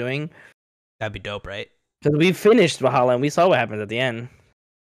everything she's doing. That'd be dope, right? Because we finished Valhalla and we saw what happens at the end.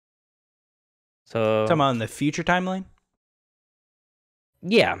 So talking about in the future timeline?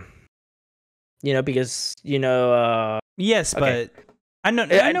 Yeah. Because yes, okay. But I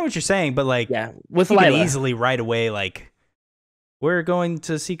know what you're saying, but like with you Lila can easily right away like we're going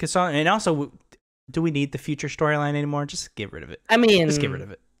to see Cassandra, and also do we need the future storyline anymore? Just get rid of it. I mean, just get rid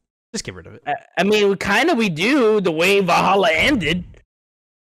of it. Just get rid of it. I mean, we do the way Valhalla ended.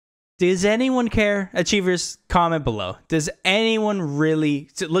 Does anyone care? Achievers, comment below. Does anyone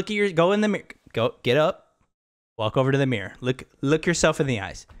really go in the mirror, get up, walk over to the mirror, look yourself in the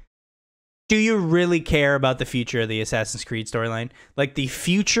eyes. Do you really care about the future of the Assassin's Creed storyline? Like the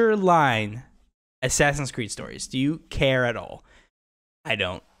future line Assassin's Creed stories. Do you care at all? I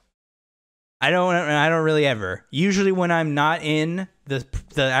don't. I don't really ever. Usually when I'm not in the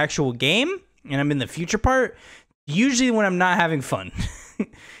actual game and I'm in the future part, usually when I'm not having fun.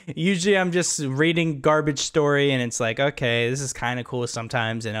 Usually I'm just reading garbage story and it's like, okay, this is kind of cool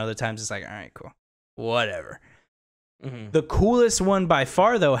sometimes, and other times it's like, all right, cool. Whatever. Mm-hmm. The coolest one by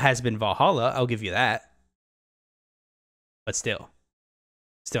far though has been Valhalla. I'll give you that. But still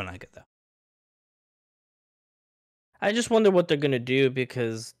not good though. I just wonder what they're gonna do,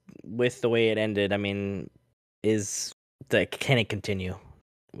 because with the way it ended, I mean, can it continue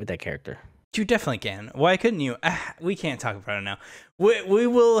with that character? You definitely can. Why couldn't you? We can't talk about it now. We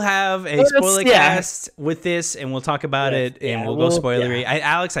will have a spoiler cast with this, and we'll talk about it, and we'll go spoilery. Yeah.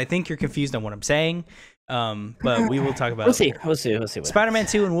 Alex, I think you're confused on what I'm saying, but we will talk about it. We'll see. Spider-Man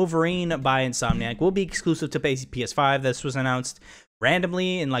 2 and Wolverine by Insomniac will be exclusive to PS5. This was announced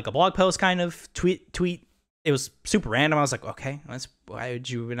randomly in like a blog post kind of tweet. It was super random. I was like, okay, why would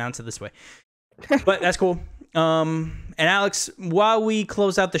you announce it this way? But that's cool. And Alex, while we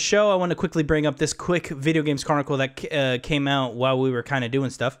close out the show, I want to quickly bring up this quick Video Games Chronicle that came out while we were kind of doing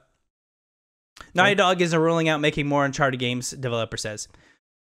stuff. Naughty Dog isn't ruling out making more Uncharted games, developer says.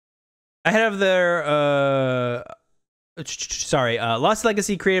 Ahead of their Lost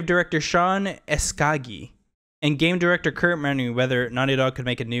Legacy creative director Sean Escaghi and game director Kurt Manu whether Naughty Dog could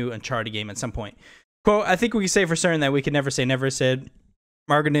make a new Uncharted game at some point. Quote, I think we can say for certain that we can never say never, said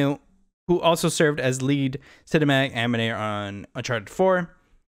Marganu, who also served as lead cinematic animator on Uncharted 4.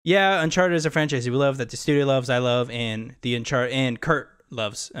 Yeah, Uncharted is a franchise we love, that the studio loves, I love, and Kurt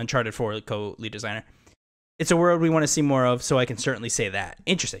loves. Uncharted 4 co-lead designer. It's a world we want to see more of, so I can certainly say that.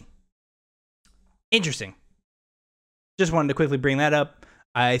 Interesting. Just wanted to quickly bring that up.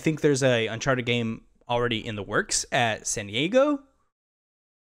 I think there's a Uncharted game already in the works at San Diego.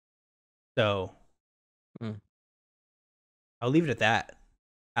 So I'll leave it at that.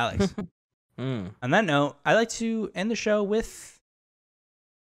 Alex. On that note, I like to end the show with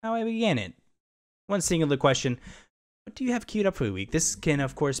how I began it. One singular question. What do you have queued up for the week? This can,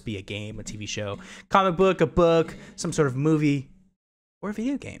 of course, be a game, a TV show, comic book, a book, some sort of movie, or a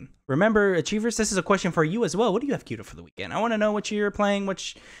video game. Remember, Achievers, this is a question for you as well. What do you have queued up for the weekend? I want to know what you're playing,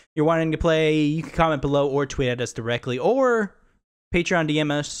 what you're wanting to play. You can comment below or tweet at us directly, or Patreon DM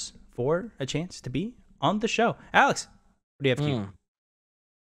us for a chance to be on the show. Alex, what do you have queued?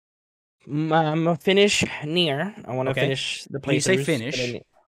 I'm gonna finish Nier. I want to finish the playthroughs. When you say finish,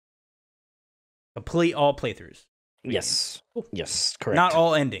 complete all playthroughs. Yes. Cool. Yes, correct. Not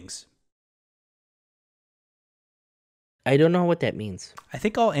all endings. I don't know what that means. I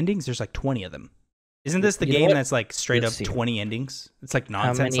think all endings, there's like 20 of them. Isn't this the game that's like straight up 20 endings? It's like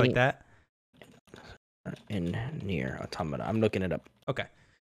nonsense like that. In Nier Automata, I'm looking it up. Okay.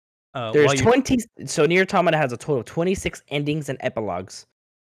 There's 20. So Nier Automata has a total of 26 endings and epilogues.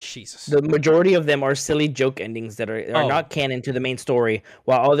 Jesus. The majority of them are silly joke endings that are not canon to the main story,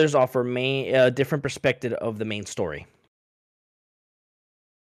 while others offer different perspective of the main story.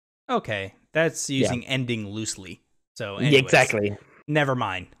 Okay, that's using ending loosely. So anyways, exactly. Never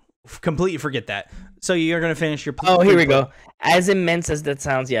mind. Completely forget that. So you're gonna finish your. Here we go. As immense as that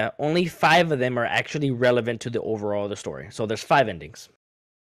sounds, only 5 of them are actually relevant to the overall of the story. So there's 5 endings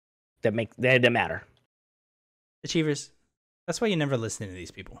that matter. Achievers. That's why you never listen to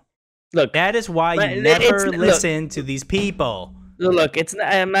these people. Look, that is why you never listen to these people. Look, it's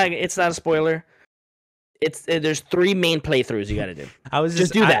not a spoiler. There's 3 main playthroughs you got to do. I was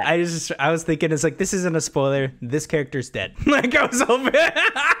just do that. I was thinking it's like, this isn't a spoiler. This character's dead. Like I was over.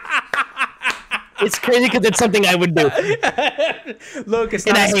 It's crazy because it's something I would do. Look, it's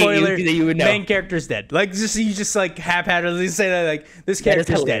not a spoiler. You would know. Main character's dead. Like you just like haphazardly say that like this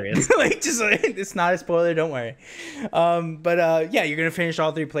character's dead. Like just like, it's not a spoiler. Don't worry. But you're gonna finish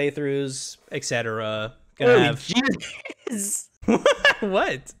all 3 playthroughs, etc. Jesus.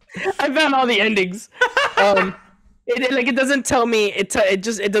 What? I found all the endings. It doesn't tell me. It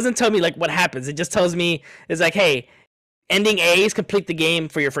doesn't tell me like what happens. It just tells me it's like, hey, ending A is complete the game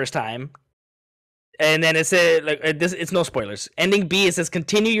for your first time. And then it said, like, it's no spoilers. Ending B, it says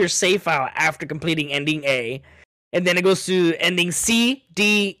continue your save file after completing ending A. And then it goes to ending C,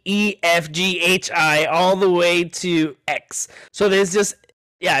 D, E, F, G, H, I, all the way to X. So there's just,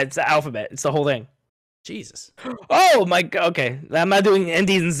 it's the alphabet. It's the whole thing. Jesus. Oh, my God. Okay. I'm not doing N,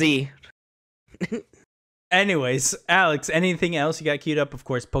 D, and Z. Anyways, Alex, anything else you got queued up? Of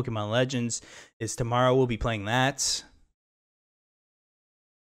course, Pokemon Legends is tomorrow. We'll be playing that.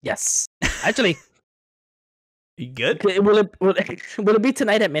 Yes. Actually, You good? Will it be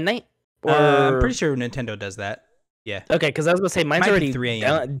tonight at midnight? Or... I'm pretty sure Nintendo does that. Yeah. Okay, because I was gonna say mine's already 3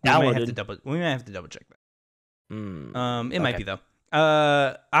 a.m. downloaded. We might have to double check that. It might okay. be though.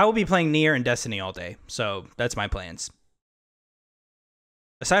 I will be playing Nier and Destiny all day, so that's my plans.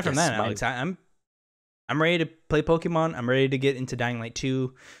 Aside from that, Alex, I'm ready to play Pokemon. I'm ready to get into Dying Light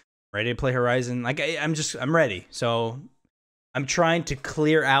 2. I'm ready to play Horizon. Like I'm ready. So I'm trying to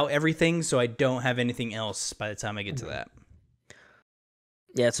clear out everything so I don't have anything else by the time I get to that.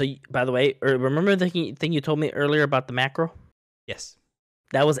 Yeah. So, by the way, remember the thing you told me earlier about the macro? Yes.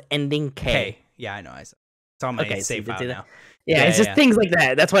 That was ending K. Yeah, I know. It's on my save file now. Yeah, it's just things like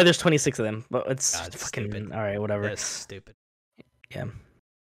that. That's why there's 26 of them. But it's fucking stupid. All right, whatever. That's stupid. Yeah.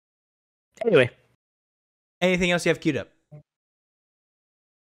 Anyway. Anything else you have queued up?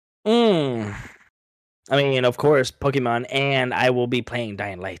 I mean, of course, Pokemon, and I will be playing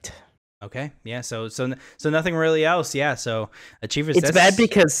Dying Light. Okay, yeah. So nothing really else. Yeah. So Achievers. It's bad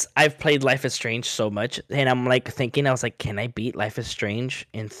because I've played Life is Strange so much, and I'm like thinking, I was like, can I beat Life is Strange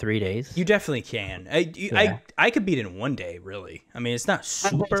in 3 days? You definitely can. I could beat it in 1 day. Really. I mean, it's not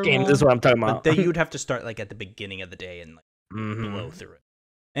super games. long, This is what I'm talking about. But you would have to start like at the beginning of the day and like blow through it.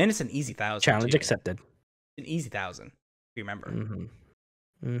 And it's an easy 1,000. Challenge accepted. An easy 1,000. If you remember.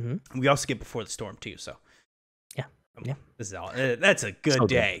 We also get before the storm too. So. Yeah, this is all. That's a good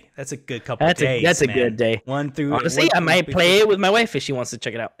day. That's a good couple of days. That's a good day. 1 through. Honestly, I might play it with my wife if she wants to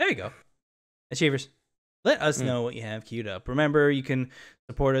check it out. There you go. Achievers, let us know what you have queued up. Remember, you can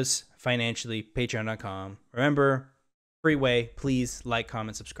support us financially. Patreon.com. Remember, free way. Please like,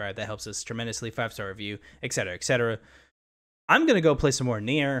 comment, subscribe. That helps us tremendously. 5-star review, etc., etc. I'm gonna go play some more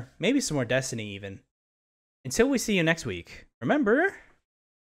Nier, maybe some more Destiny, even. Until we see you next week. Remember.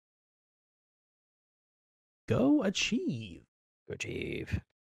 Go achieve. Go achieve.